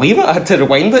couldn't believe it. I had to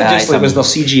rewind it. Just like, was there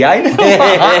CGI?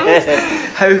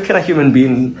 How can a human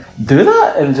being do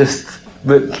that? And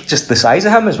but just the size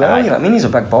of him as well. You know what I mean? He's a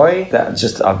big boy. That's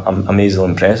just amazingly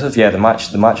impressive. Yeah, the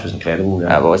match was incredible.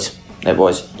 Yeah. It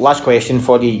was. Last question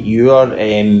for you.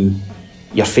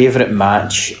 Your favourite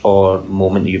match or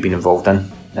moment that you've been involved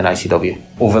in ICW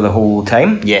over the whole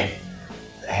time? Yeah.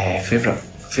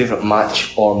 Favourite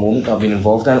match or moment I've been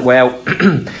involved in? Well,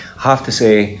 I have to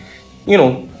say,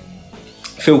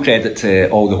 full credit to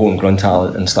all the homegrown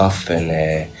talent and stuff,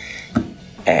 and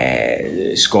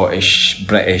Scottish,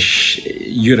 British,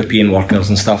 European workers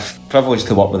and stuff. Privileged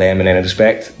to work with them in any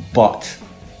respect, but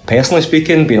personally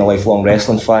speaking, being a lifelong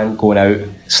wrestling fan, going out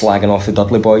slagging off the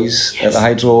Dudley boys at the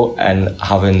Hydro and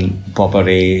having Bubba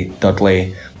Ray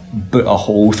Dudley boot a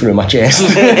hole through my chest.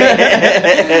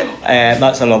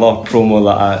 That's another promo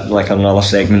another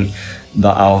segment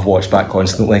that I've watched back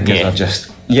constantly, because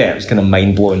it was kind of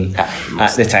mind blowing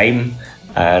at the time,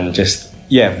 and just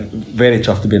very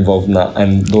chuffed to be involved in that.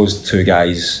 And those two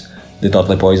guys, the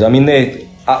Dudley boys, I mean,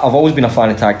 I've always been a fan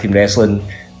of tag team wrestling,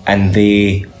 and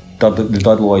the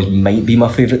Dudley Boys might be my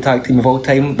favourite tag team of all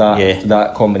time.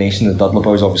 That combination, the Dudley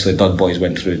Boys, obviously Dud Boys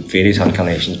went through various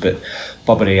incarnations, but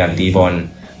Bubba Ray and Devon,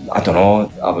 I don't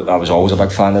know, I was always a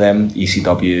big fan of them.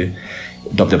 ECW,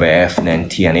 WWF, and then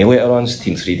TNA later on,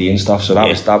 Team 3D and stuff, so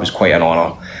that was quite an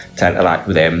honour to interact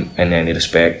with them in any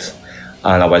respect.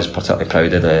 and I was particularly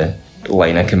proud of the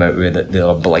line I came out with, that they're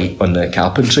a blight on the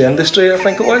carpentry industry, I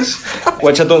think it was,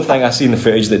 which I don't think I seen the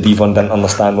footage that Devon didn't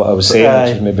understand what I was saying,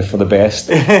 which is maybe for the best.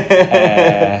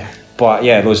 But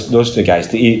yeah, those two guys,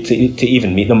 to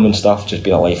even meet them and stuff, just be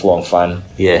a lifelong fan.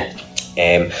 Yeah.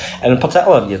 And in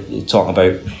particular, you're talking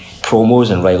about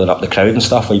promos and riling up the crowd and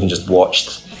stuff. I even just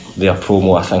watched their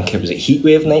promo, I think it was at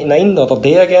Heatwave 99 the other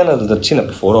day again. I'd seen it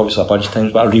before, obviously, a bunch of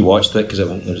times, but I rewatched it because it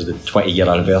was the 20-year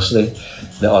anniversary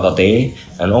the other day,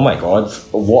 and oh my god,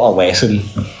 what a lesson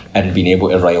in being able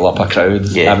to rile up a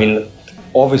crowd. I mean,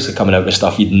 obviously coming out with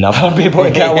stuff you'd never be able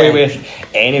to get away with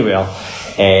anywhere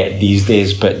these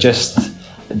days, but just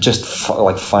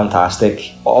like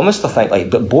fantastic. Almost, I think, like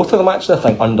both of them actually, I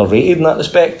think, underrated in that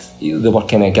respect. They were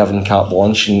kind of given carte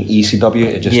blanche in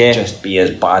ECW to just be as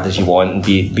bad as you want and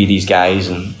be these guys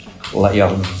and let your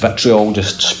vitriol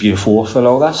just spew forth and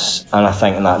all this. And I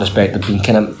think in that respect they've been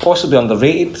kind of possibly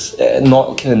underrated,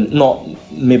 not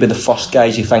maybe the first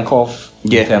guys you think of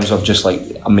in terms of just like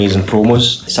amazing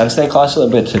promos. Since then,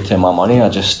 classically, to my money,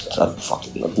 I'd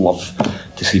love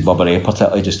to see Bubba Ray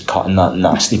particularly just cutting that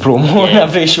nasty promo on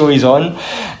every show he's on,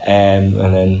 and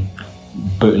then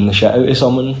booting the shit out of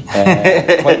someone.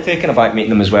 Quite taken aback meeting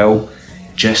them as well,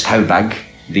 just how big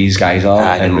these guys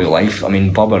are in real life. I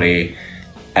mean, Bubba Ray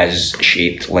is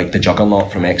shaped like the Juggernaut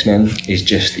from X-Men. He's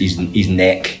just his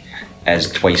neck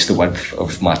is twice the width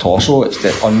of my torso. It's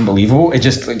just unbelievable. It's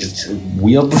just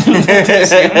weird to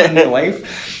see him in real life.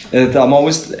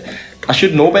 I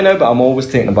should know by now, but I'm always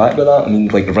taken aback by that. I mean,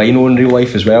 like Rhino in real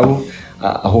life as well.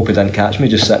 I hope he didn't catch me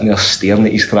just sitting there staring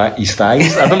at his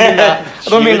thighs. I don't mean that. I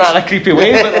don't mean that in a creepy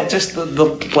way, but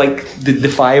they're like they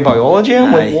defy biology.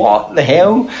 I'm like, what the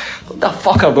hell? What the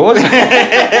fuck are those?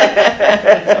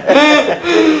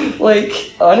 Like,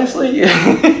 honestly,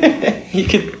 you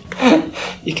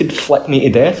could flick me to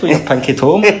death with your pinky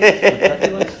toe.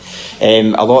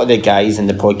 A lot of the guys in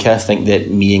the podcast think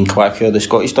that me and Quack are the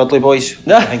Scottish Dudley boys.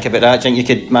 Think about that. Do you think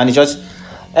you could manage us?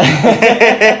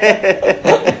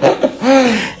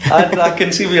 I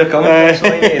can see where you're coming from.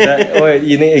 So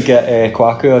you need to get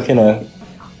Quaku a kind of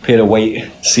pair of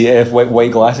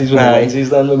white glasses with the lenses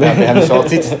then. Maybe him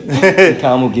sorted.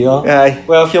 Camel gear. Aye.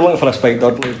 Well, if you're looking for a Spike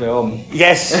Dudley as well,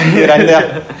 yes, you're in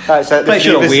there. That's it. Pretty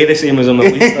sure I'll weigh the same as him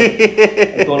at least.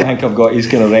 I don't think I've got his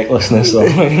kind of recklessness.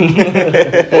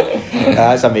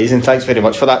 That's amazing. Thanks very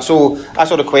much for that. So that's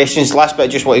all the questions. Last bit I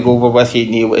just want to go over with you,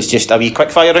 Neil, is just a wee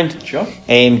quick fire round. Sure.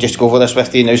 Just to go over this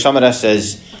with you. Now, some of this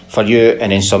is for you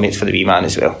and then some it's for the wee man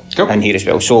as well. Cool. And here as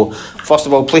well. So first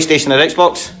of all, PlayStation or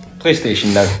Xbox?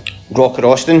 PlayStation now. Rock or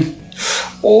Austin?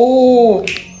 Oh,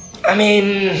 I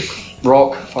mean,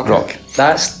 Rock. Fuck Rock. It.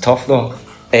 That's tough though.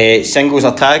 Singles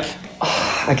or tag?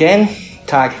 Again,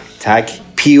 tag.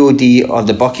 POD or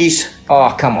the Buckies?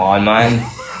 Oh, come on, man.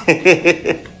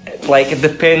 Like, it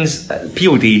depends.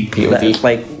 POD.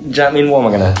 Like, do you know what I mean? What am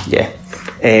I gonna? Yeah.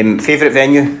 Favourite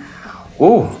venue?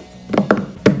 Oh,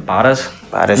 Barras.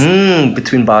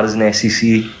 Between Barras and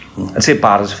SEC. I'd say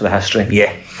Barras for the history.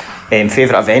 Yeah.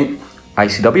 Favourite event?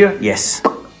 ICW? Yes.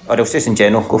 Or else just in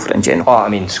general, go for it in general. Oh, I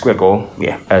mean, Square Go.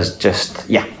 Yeah. Is just,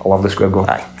 I love the Square Go.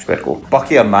 Aye, Square Go.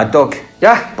 Bucky or Mad Dog?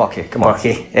 Yeah, Bucky, come on.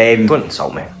 Bucky. Don't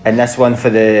insult me. And this one for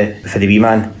the wee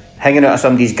man. Hanging out of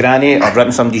somebody's granny or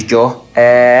ripping somebody's jaw?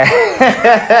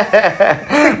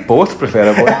 Both,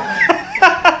 preferably.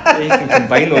 You can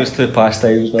combine those two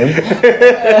pastimes, man.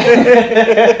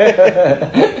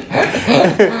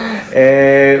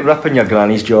 Ripping your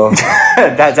granny's jaw.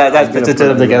 That's put the two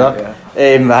of them together.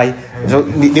 Aye. So,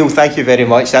 Neil, thank you very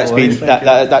much. That's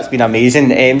been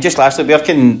amazing. Just lastly, where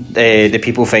can the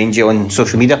people find you on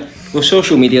social media? Well,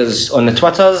 social media's on the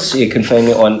Twitters. You can find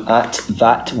me on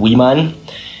 @thatweeman.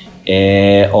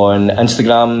 On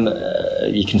Instagram,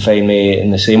 you can find me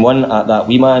in the same one,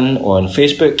 @thatweeman. On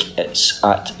Facebook, it's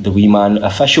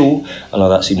 @theweemanofficial. I know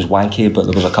that seems wanky, but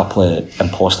there was a couple of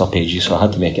imposter pages, so I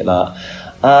had to make it that.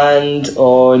 And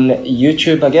on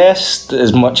YouTube, I guess,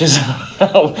 as much as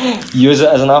I'll use it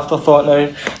as an afterthought now,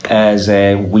 is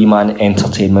Weeman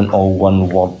Entertainment, all one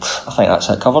word. I think that's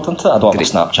it covered, isn't it? I don't have a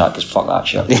Snapchat, because fuck that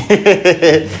shit.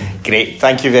 Great,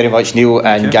 thank you very much, Neil.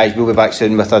 And guys, we'll be back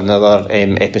soon with another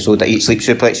episode of Eat, Sleep,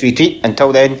 Suplex, Retweet.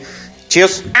 Until then,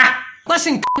 cheers.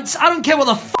 Listen, cunts, I don't care what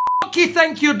the fuck you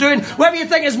think you're doing. Whatever you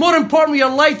think is more important with your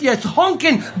life, you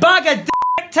honking bag of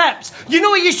tips. You know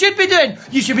what you should be doing?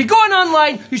 You should be going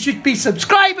online, you should be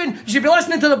subscribing, you should be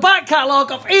listening to the back catalogue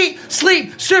of Eat,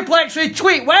 Sleep, Suplex,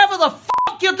 Retweet. Whatever the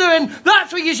fuck you're doing,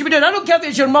 that's what you should be doing. I don't care if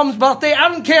it's your mum's birthday, I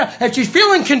don't care if she's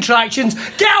feeling contractions.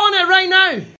 Get on it right now.